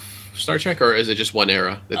of Star Trek, or is it just one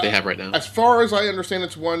era that they have right now? As far as I understand,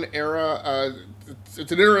 it's one era.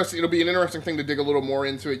 It'll be an interesting thing to dig a little more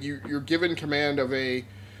into it. You're given command of a,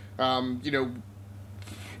 I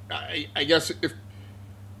guess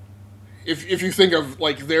if you think of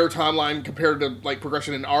like their timeline compared to like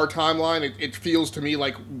progression in our timeline, it feels to me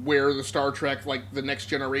like where the Star Trek, like the Next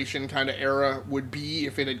Generation kind of era would be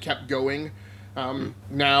if it had kept going.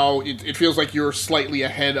 Now it feels like you're slightly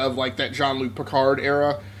ahead of like that Jean-Luc Picard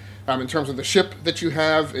era. In terms of the ship that you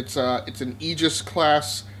have, it's an Aegis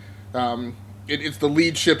class. It's the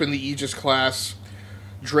lead ship in the Aegis class,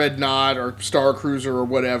 Dreadnought or Star Cruiser or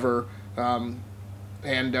whatever,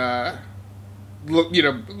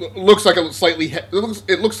 looks like a slightly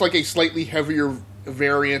it looks like a slightly heavier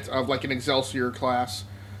variant of like an Excelsior class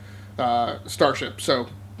starship. So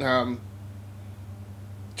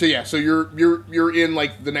you're in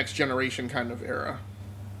like the Next Generation kind of era.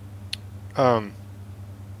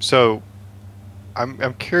 So,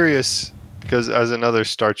 I'm curious because as another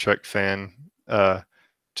Star Trek fan, to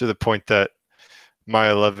the point that my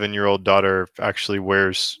 11-year-old daughter actually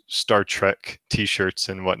wears Star Trek T-shirts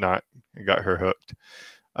and whatnot, I got her hooked.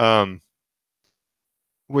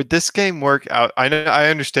 would this game work out? I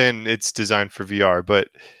understand it's designed for VR, but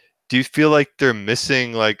do you feel like they're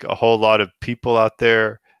missing like a whole lot of people out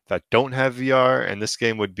there that don't have VR, and this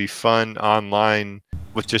game would be fun online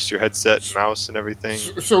with just your headset and mouse and everything?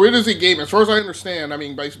 So it is a game, as far as I understand. I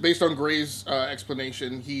mean, based on Gray's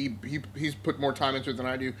explanation, he's put more time into it than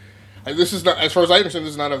I do. This is not, as far as I understand,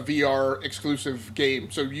 this is not a VR exclusive game.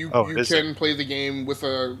 So you can play the game with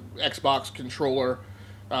a Xbox controller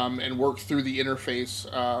and work through the interface.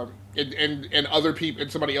 And other people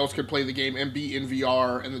and somebody else could play the game and be in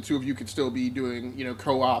VR, and the two of you could still be doing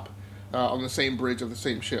co-op on the same bridge of the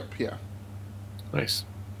same ship. Yeah. Nice.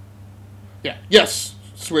 Yeah. Yes,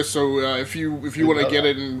 Swiss. So if you want to get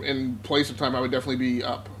it and play some time, I would definitely be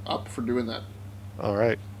up for doing that. All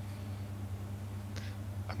right.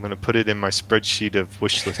 I'm gonna put it in my spreadsheet of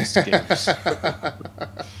wishlist games.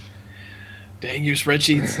 Dang your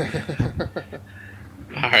spreadsheets.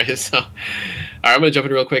 All right, so I'm gonna jump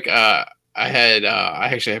in real quick. I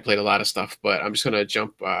actually played a lot of stuff, but I'm just gonna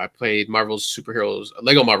jump. I played Lego Marvel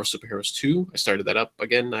Superheroes 2. I started that up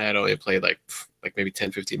again. I had only played like maybe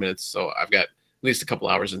 10-15 minutes, so I've got at least a couple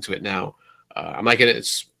hours into it now. I'm liking it.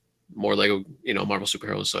 It's more Lego, Marvel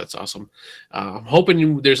Superheroes, so it's awesome. I'm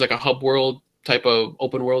hoping there's like a hub world type of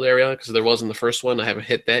open world area, because there was in the first one. I haven't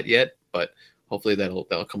hit that yet, but hopefully that'll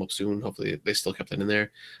come up soon. Hopefully they still kept that in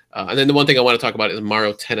there. And then the one thing I want to talk about is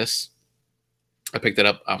Mario Tennis. I picked that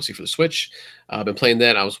up obviously for the Switch. I've been playing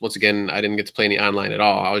that. I didn't get to play any online at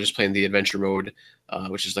all. I was just playing the adventure mode,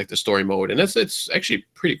 which is like the story mode, and it's actually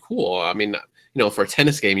pretty cool. I mean, for a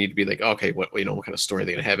tennis game, you'd be like, okay, what kind of story are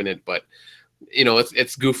they gonna have in it? But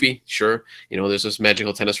it's goofy, sure. There's this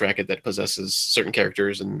magical tennis racket that possesses certain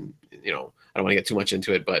characters, and I don't want to get too much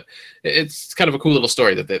into it, but it's kind of a cool little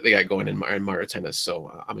story that they got going in Mario Tennis.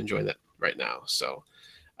 So I'm enjoying that right now. So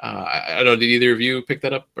I don't know, did either of you pick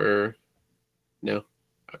that up or no?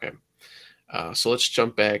 Okay. So let's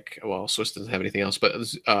jump back. Well, Swiss doesn't have anything else, but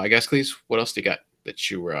I guess, Cleese, what else do you got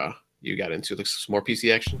that you got into? Looks some more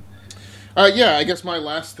PC action. Yeah, I guess my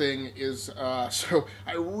last thing is, so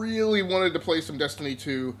I really wanted to play some Destiny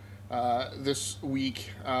 2 this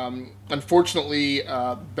week. Unfortunately,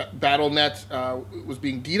 Battle.net was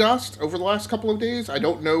being DDoSed over the last couple of days. I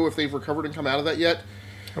don't know if they've recovered and come out of that yet.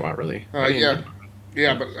 Oh, wow, really?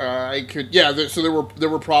 Yeah, but I could. Yeah, so there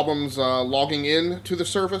were problems logging in to the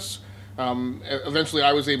service. Eventually,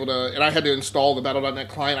 I was able to, and I had to install the Battle.net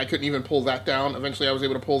client. I couldn't even pull that down. Eventually, I was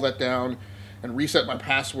able to pull that down and reset my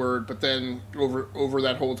password. But then over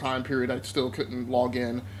that whole time period, I still couldn't log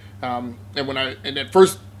in. And at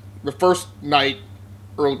first, the first night,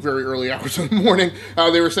 very early hours of the morning,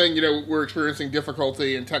 they were saying, we're experiencing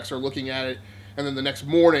difficulty, and techs are looking at it. And then the next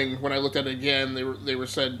morning, when I looked at it again, they were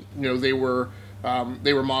said, they were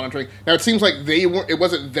monitoring. Now it seems like it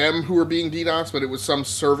wasn't them who were being DDoSed, but it was some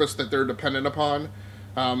service that they're dependent upon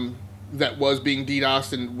that was being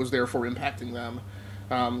DDoSed and was therefore impacting them.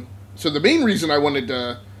 So the main reason I wanted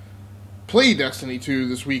to play Destiny 2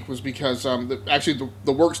 this week was because the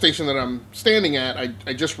workstation that I'm standing at,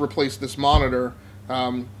 I just replaced this monitor.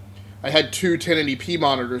 I had two 1080p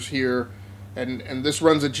monitors here, and this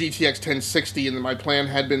runs a GTX 1060, and my plan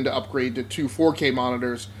had been to upgrade to two 4K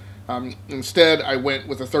monitors. Instead, I went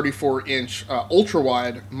with a 34-inch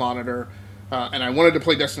ultra-wide monitor, and I wanted to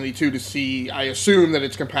play Destiny 2 to see. I assume that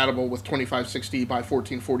it's compatible with 2560 by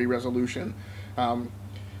 1440 resolution.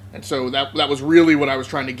 And so that was really what I was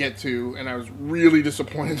trying to get to, and I was really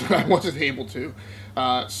disappointed that I wasn't able to.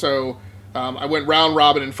 So I went round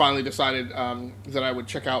robin and finally decided that I would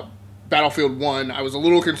check out Battlefield 1. I was a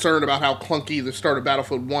little concerned about how clunky the start of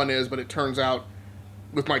Battlefield 1 is, but it turns out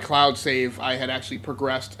with my cloud save, I had actually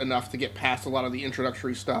progressed enough to get past a lot of the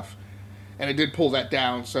introductory stuff, and I did pull that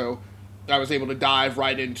down. So I was able to dive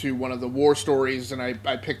right into one of the war stories, and I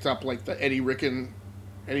picked up like the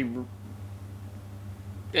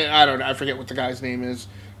I don't know, I forget what the guy's name is.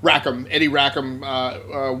 Eddie Rackham,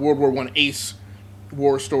 World War I ace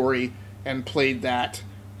war story, and played that.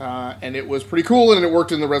 And it was pretty cool, and it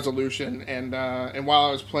worked in the resolution. And while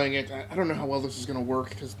I was playing it, I don't know how well this is going to work,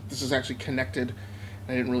 because this is actually connected.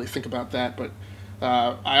 I didn't really think about that, but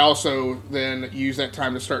I also then used that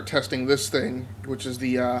time to start testing this thing, which is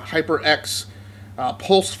the HyperX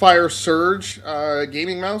Pulsefire Surge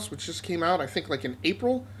gaming mouse, which just came out, I think, like in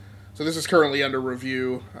April. So this is currently under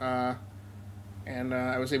review, and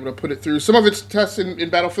I was able to put it through some of its tests in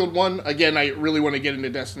Battlefield 1. Again, I really want to get into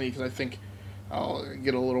Destiny because I think I'll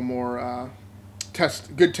get a little more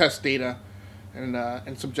good test data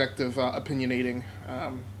and subjective opinionating.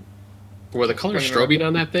 Were the colors strobing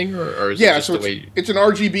on that thing, or is it just so the way? It's an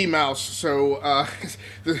RGB mouse, so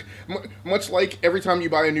much like every time you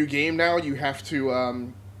buy a new game now, you have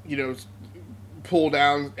to you know, pull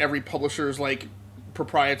down every publisher's like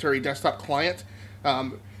proprietary desktop client.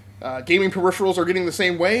 Gaming peripherals are getting the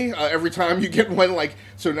same way. Every time you get one, like,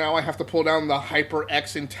 so now I have to pull down the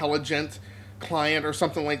HyperX Intelligent client or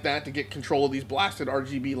something like that to get control of these blasted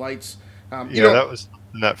RGB lights. That was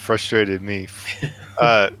that frustrated me.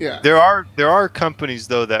 Yeah. There are companies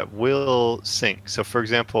though that will sync. So for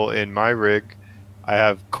example, in my rig, I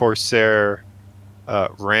have Corsair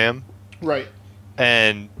RAM, Right,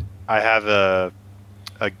 and I have a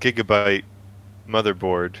gigabyte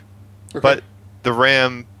motherboard, okay. but the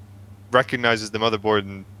RAM recognizes the motherboard,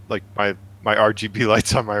 and like my RGB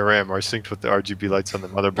lights on my RAM are synced with the RGB lights on the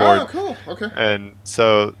motherboard. Oh, cool. Okay. And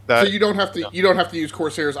so that, So you don't have to use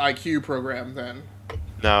Corsair's IQ program then.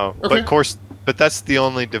 no, Okay. but that's the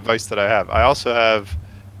only device that I have. I also have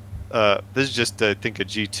this is just I think a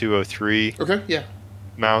G203 Okay. Yeah.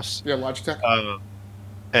 mouse. Yeah. Logitech.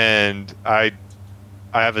 And I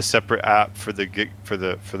have a separate app for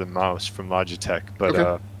the mouse from Logitech, but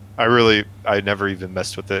Okay. I never even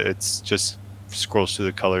messed with it. It's just scrolls through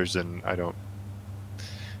the colors, and I don't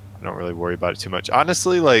really worry about it too much.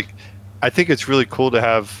 Honestly, like, I think it's really cool to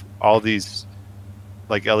have all these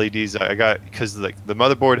like LEDs. I got, because like the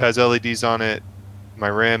motherboard has LEDs on it, my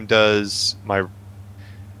RAM does,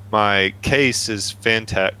 my case is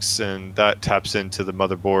Fantex, and that taps into the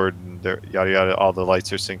motherboard, and yada yada. All the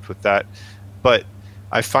lights are synced with that, but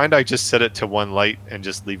I find I just set it to one light and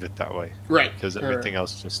just leave it that way, Right. because everything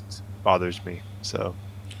else just bothers me. So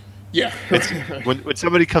Yeah. when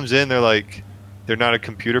somebody comes in, they're not a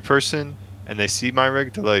computer person, and they see my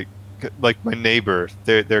rig, they're like my neighbor.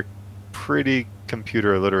 They're pretty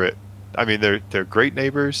computer illiterate. I mean, they're great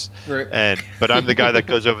neighbors, Right. but I'm the guy that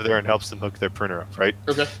goes over there and helps them hook their printer up, right?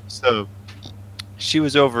 Okay. So she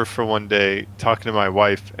was over for one day talking to my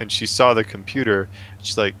wife, and she saw the computer.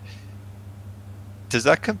 She's like, "Does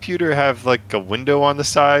that computer have like a window on the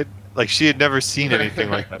side?" Like, she had never seen anything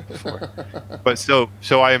like that before. But so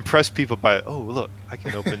I impress people by, oh, look, I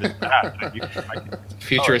can open this app.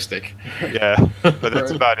 Futuristic. Yeah, but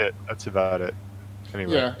that's about it. That's about it.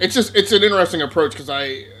 Anyway. Yeah, it's an interesting approach, because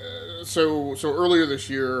so earlier this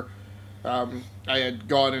year, I had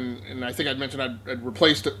gone and I think I'd mentioned I'd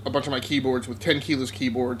replaced a bunch of my keyboards with 10 keyless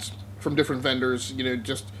keyboards from different vendors. You know,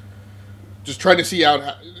 just trying to see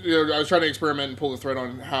out. You know, I was trying to experiment and pull the thread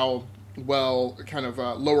on how well kind of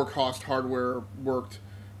lower cost hardware worked,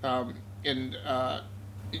 and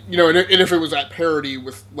you know, and if it was at parity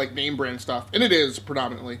with like name brand stuff, and it is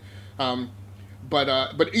predominantly.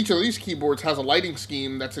 But each of these keyboards has a lighting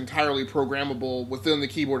scheme that's entirely programmable within the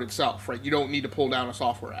keyboard itself, right? You don't need to pull down a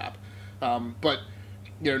software app. But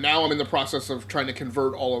you know, now I'm in the process of trying to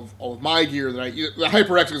convert all of my gear the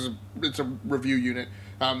HyperX it's a review unit,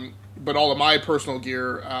 but all of my personal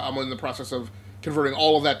gear, I'm in the process of converting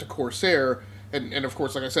all of that to Corsair, and of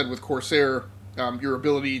course, like I said, with Corsair, your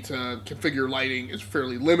ability to configure lighting is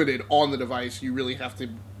fairly limited on the device. You really have to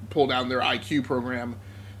pull down their IQ program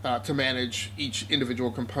to manage each individual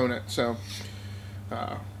component. So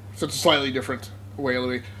it's a slightly different way of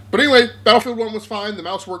living. But anyway, Battlefield 1 was fine. The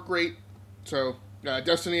mouse worked great. So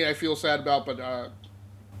Destiny, I feel sad about, but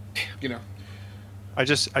you know. I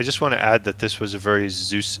just want to add that this was a very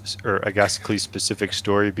Zeus or Agascles specific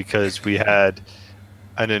story, because we had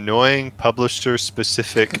an annoying publisher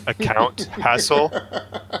specific account hassle,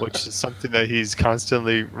 which is something that he's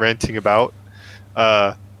constantly ranting about.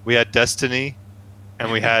 We had Destiny, and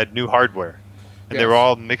we had new hardware, and they were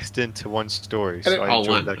all mixed into one story. So I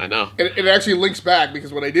enjoyed that. I know. It actually links back,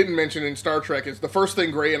 because what I didn't mention in Star Trek is the first thing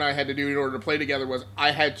Gray and I had to do in order to play together was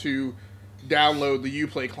I had to download the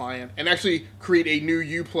Uplay client and actually create a new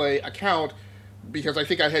Uplay account, because I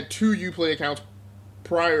think I had 2 Uplay accounts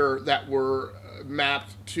prior that were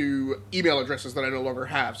mapped to email addresses that I no longer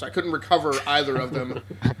have, so I couldn't recover either of them.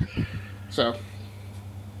 So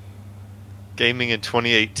gaming in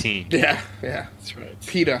 2018. yeah, That's right.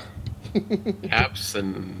 PETA. Apps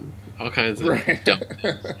and all kinds of Right. dumb.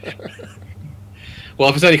 Well,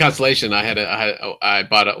 if it's any consolation, I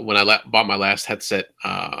bought when I bought my last headset.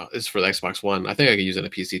 This is for the Xbox One. I think I could use it on a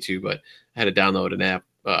PC too, but I had to download an app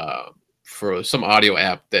for some audio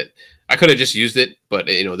app that I could have just used it, but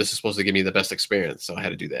you know, this is supposed to give me the best experience, so I had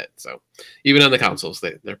to do that. So even on the consoles,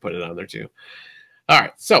 they're putting it on there too. All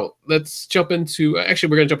right, so let's jump into. Actually,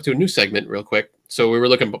 we're gonna jump into a new segment real quick. So we were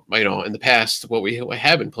looking, you know, in the past what we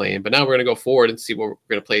have been playing, but now we're gonna go forward and see what we're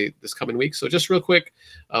gonna play this coming week. So just real quick,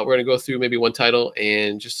 we're gonna go through maybe one title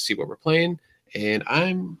and just see what we're playing. And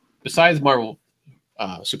I'm, besides Marvel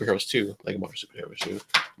Superheroes 2, like Marvel Superheroes 2,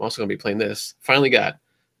 I'm also gonna be playing this. Finally got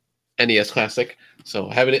NES Classic, so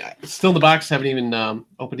I haven't, it's still in the box, haven't even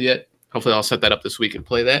opened it yet. hopefully I'll set that up this week and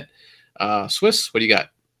play that. Swiss, what do you got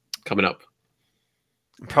coming up?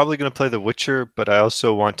 I'm probably going to play The Witcher, but I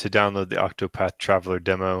also want to download the Octopath Traveler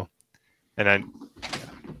demo.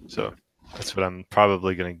 So that's what I'm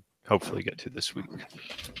probably going to hopefully get to this week.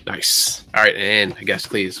 Nice. All right, and I guess,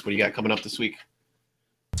 please, what do you got coming up this week?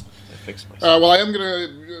 Well, I am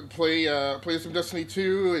gonna play some Destiny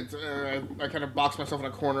 2. I kind of boxed myself in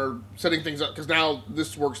a corner, setting things up because now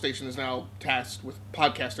this workstation is now tasked with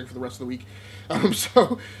podcasting for the rest of the week.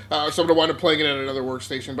 So I'm gonna wind up playing it at another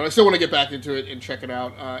workstation, but I still want to get back into it and check it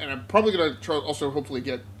out. And I'm probably gonna try also hopefully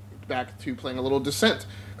get back to playing a little Descent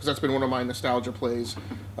because that's been one of my nostalgia plays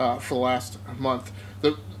for the last month.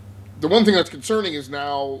 The one thing that's concerning is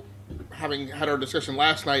now, having had our discussion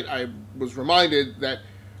last night, I was reminded that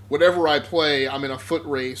whatever I play, I'm in a foot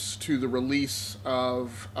race to the release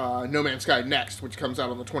of No Man's Sky Next, which comes out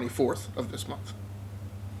on the 24th of this month.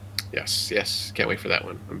 Yes. Can't wait for that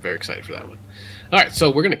one. I'm very excited for that one. All right, so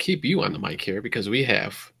we're going to keep you on the mic here because we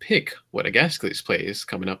have Pick What a Gascles Plays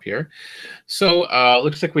coming up here. So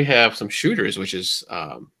looks like we have some shooters, which is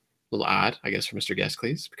a little odd, I guess, for Mr.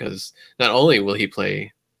 Gascles, because not only will he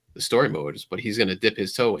play the story modes, but he's going to dip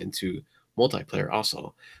his toe into multiplayer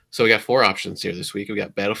also. So we got 4 options here this week. We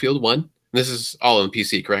got Battlefield 1. This is all on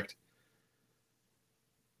PC, correct?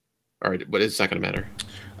 All right, but it's not going to matter.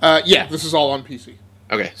 Yeah, this is all on PC.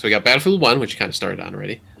 Okay, so we got Battlefield 1, which you kind of started on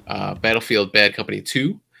already. Battlefield Bad Company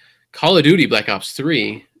 2, Call of Duty Black Ops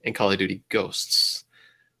 3, and Call of Duty Ghosts.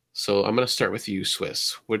 So I'm going to start with you,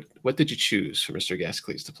 Swiss. What did you choose for Mr.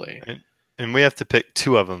 Gascles to play? And we have to pick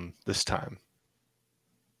 2 of them this time.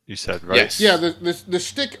 You said, right? Yes. Yeah, the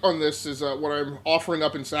shtick on this is what I'm offering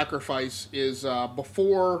up in sacrifice is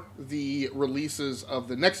before the releases of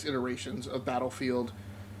the next iterations of Battlefield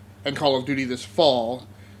and Call of Duty this fall,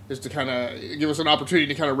 is to kind of give us an opportunity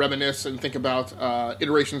to kind of reminisce and think about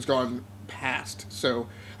iterations gone past. So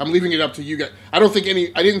I'm leaving it up to you guys. I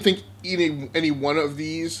didn't think any one of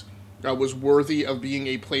these was worthy of being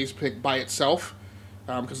a plays pick by itself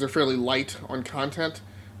because they're fairly light on content.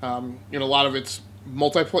 A lot of it's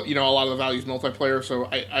multiplayer, a lot of the value is multiplayer, so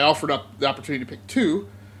I offered up the opportunity to pick 2,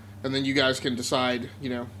 and then you guys can decide,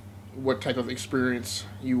 what type of experience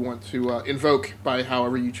you want to invoke by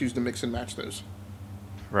however you choose to mix and match those.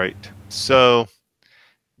 Right. So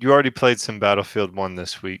you already played some Battlefield 1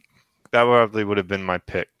 this week. That probably would have been my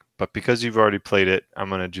pick, but because you've already played it, I'm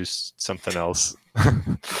going to choose something else.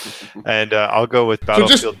 And I'll go with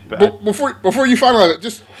Battlefield. So before you finalize it,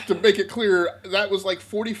 just to make it clear, that was like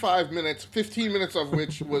 45 minutes, 15 minutes of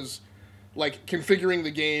which was like configuring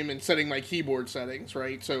the game and setting my keyboard settings,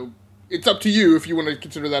 right? So it's up to you if you want to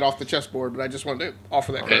consider that off the chessboard, but I just wanted to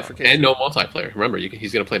offer that clarification. And no multiplayer. Remember,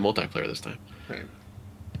 he's going to play multiplayer this time. Right.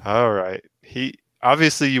 All right.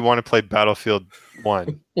 Obviously you want to play Battlefield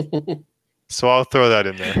 1. So I'll throw that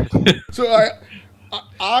in there. So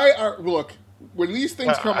I look, when these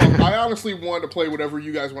things come up, I honestly wanted to play whatever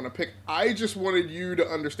you guys want to pick. I just wanted you to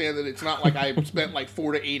understand that it's not like I spent like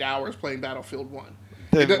 4 to 8 hours playing Battlefield 1.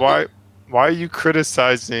 Then why are you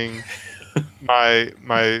criticizing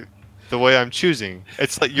the way I'm choosing?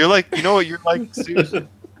 It's like you're like Susan.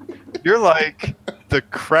 You're like the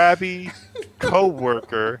crabby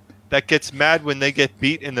coworker that gets mad when they get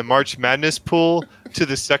beat in the March Madness pool to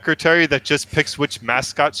the secretary that just picks which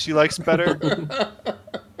mascot she likes better.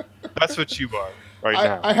 That's what you are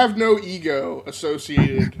now. I have no ego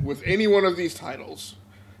associated with any one of these titles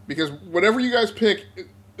because whatever you guys pick,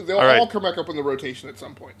 they'll all come back up in the rotation at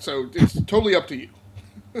some point. So it's totally up to you.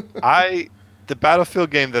 The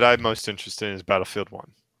Battlefield game that I'm most interested in is Battlefield 1.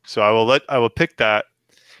 So I will pick that,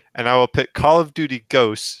 and I will pick Call of Duty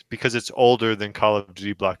Ghosts because it's older than Call of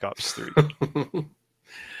Duty Black Ops 3.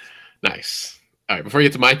 Nice. All right, before you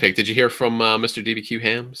get to my pick, did you hear from Mr. DBQ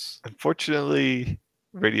Hams? Unfortunately,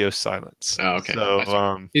 radio silence. Oh, okay.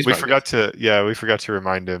 So we forgot to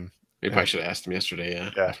remind him. Maybe I should have asked him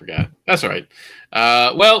yesterday. Yeah, I forgot. That's all right.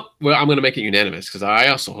 Well, I'm going to make it unanimous because I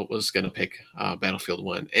also was going to pick Battlefield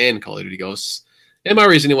 1 and Call of Duty Ghosts. And my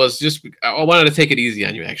reasoning was just I wanted to take it easy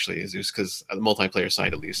on you, actually, just because the multiplayer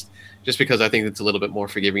side, at least, just because I think it's a little bit more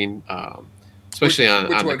forgiving, especially on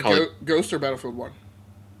the Call Ghost or Battlefield 1.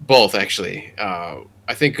 Both, actually.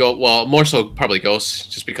 I think more so probably Ghosts,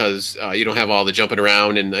 just because you don't have all the jumping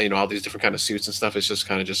around and all these different kind of suits and stuff. It's just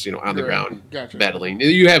kind of just on the ground battling.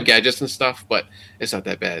 You have gadgets and stuff, but it's not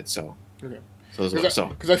that bad. So okay.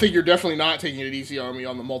 Because I think you're definitely not taking it easy on me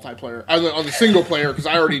on the multiplayer, on the single player, because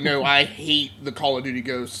I already know I hate the Call of Duty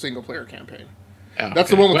Ghosts single player campaign. Oh,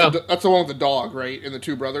 that's okay. That's the one with the dog, right? And the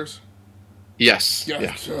 2 brothers. Yes.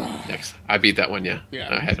 Yeah. I beat that one. Yeah.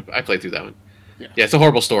 Yeah. I played through that one. Yeah, it's a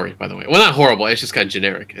horrible story, by the way. Well, not horrible. It's just kind of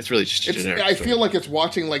generic. It's really just generic. I feel like it's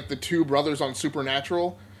watching like the two brothers on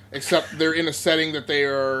Supernatural, except they're in a setting that they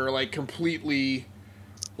are like completely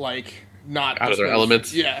like not out of their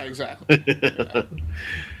elements. Yeah, exactly. Yeah.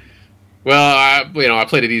 Well, I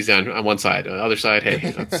played it easy on one side. On the other side, hey,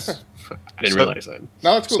 I didn't realize that.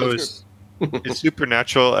 No, that's cool. So that's good. Is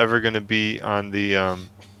Supernatural ever going to be on the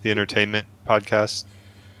entertainment podcast?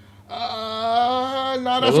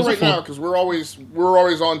 Not as of right now, because we're always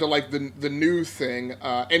on to like the new thing,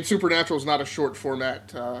 and Supernatural is not a short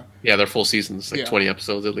format. Yeah, they're full seasons, like 20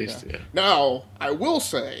 episodes at least. Yeah. Now, I will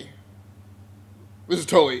say, this is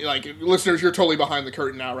totally like listeners, you're totally behind the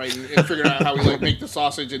curtain now, right? And figuring out how we like make the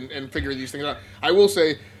sausage and figure these things out. I will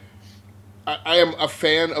say, I am a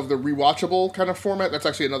fan of the rewatchable kind of format. That's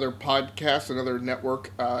actually another podcast, another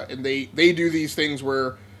network, and they do these things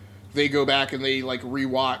where they go back and they like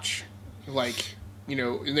rewatch, like,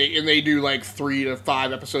 and they do like 3 to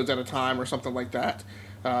 5 episodes at a time or something like that.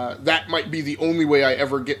 That might be the only way I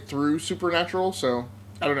ever get through Supernatural. So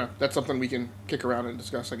I don't know. That's something we can kick around and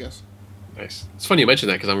discuss, I guess. Nice. It's funny you mentioned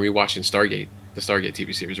that because I'm rewatching the Stargate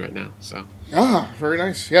TV series right now. So very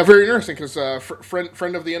nice. Yeah, very interesting because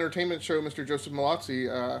friend of the entertainment show, Mr. Joseph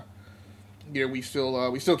Malazzi, we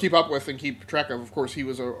still keep up with and keep track of. Of course, he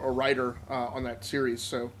was a writer on that series.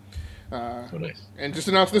 So nice. And just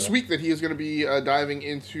announced this week that he is going to be diving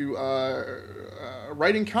into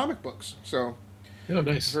writing comic books. So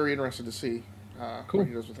nice. Very interested to see what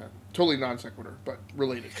he does with that. Totally non sequitur, but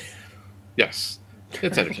related. Yes.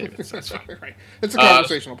 It's entertainment. So that's fine. Right. It's a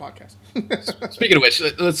conversational podcast. Speaking of which,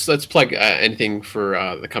 let's plug anything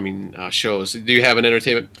for the coming shows. Do you have an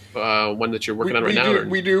entertainment one that you're working on right now?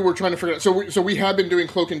 We do. We're trying to figure it out. So we have been doing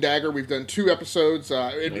Cloak and Dagger. We've done 2 episodes.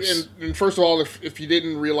 Nice. And first of all, if you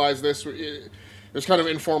didn't realize this, it was kind of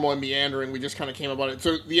informal and meandering. We just kind of came about it.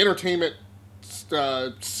 So the entertainment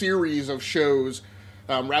series of shows,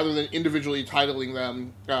 rather than individually titling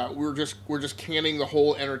them, we're just canning the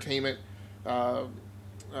whole entertainment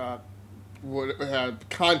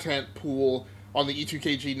content pool on the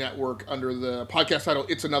E2KG network under the podcast title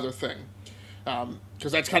It's Another Thing,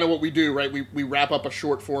 because that's kind of what we do, right? We wrap up a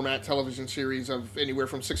short format television series of anywhere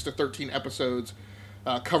from 6 to 13 episodes,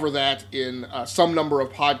 cover that in some number of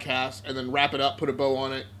podcasts, and then wrap it up, put a bow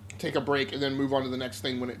on it, take a break, and then move on to the next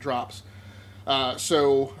thing when it drops.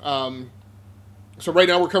 So right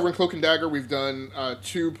now we're covering Cloak and Dagger. We've done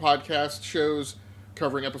 2 podcast shows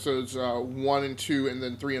covering episodes 1 and 2, and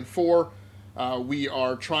then 3 and 4. We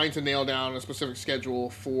are trying to nail down a specific schedule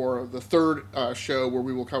for the 3rd show, where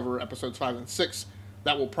we will cover episodes 5 and 6.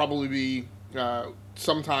 That will probably be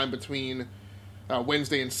sometime between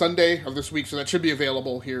Wednesday and Sunday of this week, so that should be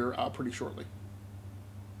available here pretty shortly.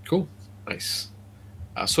 Cool. Nice.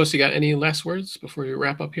 Swiss, you got any last words before we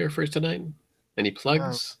wrap up here for tonight? Any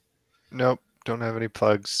plugs? Nope, don't have any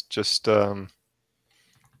plugs. Just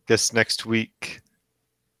guess next week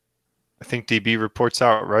I think DB reports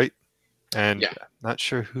out, right? And not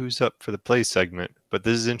sure who's up for the play segment, but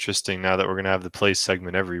this is interesting now that we're going to have the play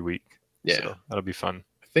segment every week. Yeah. So that'll be fun.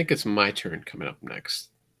 I think it's my turn coming up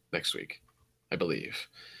next week, I believe.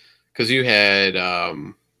 Because you had,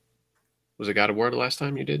 was it God of War the last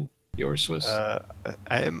time you did yours, Swiss?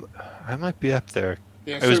 I might be up there.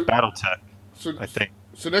 Yeah, it was Battletech, I think.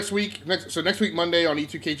 So next week Monday on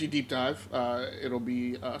E2KG Deep Dive, it'll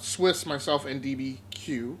be Swiss, myself, and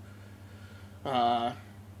DBQ.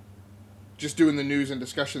 Just doing the news and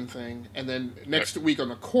discussion thing, and then next week on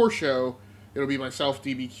the core show, it'll be myself,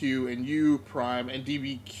 DBQ, and you, Prime, and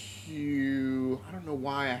DBQ. I don't know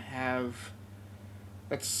why I have.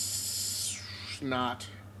 That's not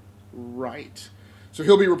right. So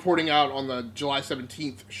he'll be reporting out on the July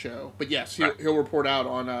 17th show, but yes, he'll report out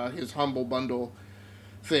on his Humble Bundle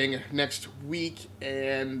thing next week,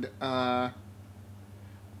 and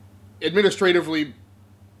administratively.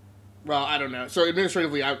 Well, I don't know. So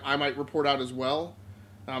administratively, I might report out as well,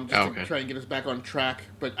 just to try and get us back on track.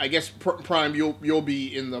 But I guess Prime, you'll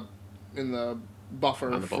be in the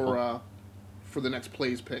buffer for the next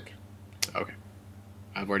Playz pick. Okay,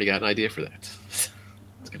 I've already got an idea for that.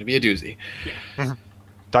 It's gonna be a doozy. Yeah.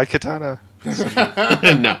 Daikatana.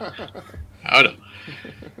 No, oh no.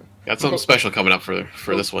 Got something special coming up for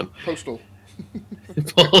this one. Postal.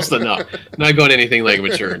 Postal, no, not going anything like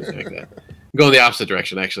mature or anything like that. Going the opposite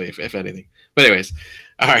direction, actually, if anything. But anyways,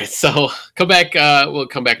 all right. So come back. We'll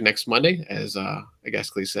come back next Monday, as I guess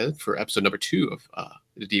Clee said, for episode number 2 of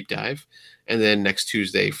the Deep Dive, and then next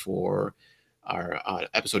Tuesday for our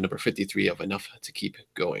episode number 53 of Enough to Keep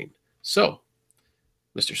Going. So,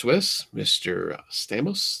 Mr. Swiss, Mr.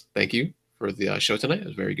 Stamos, thank you for the show tonight. It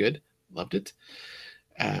was very good. Loved it.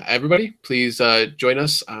 Everybody, please join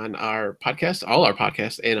us on our podcast, all our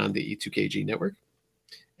podcasts, and on the E2KG network.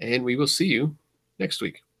 And we will see you next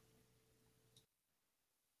week.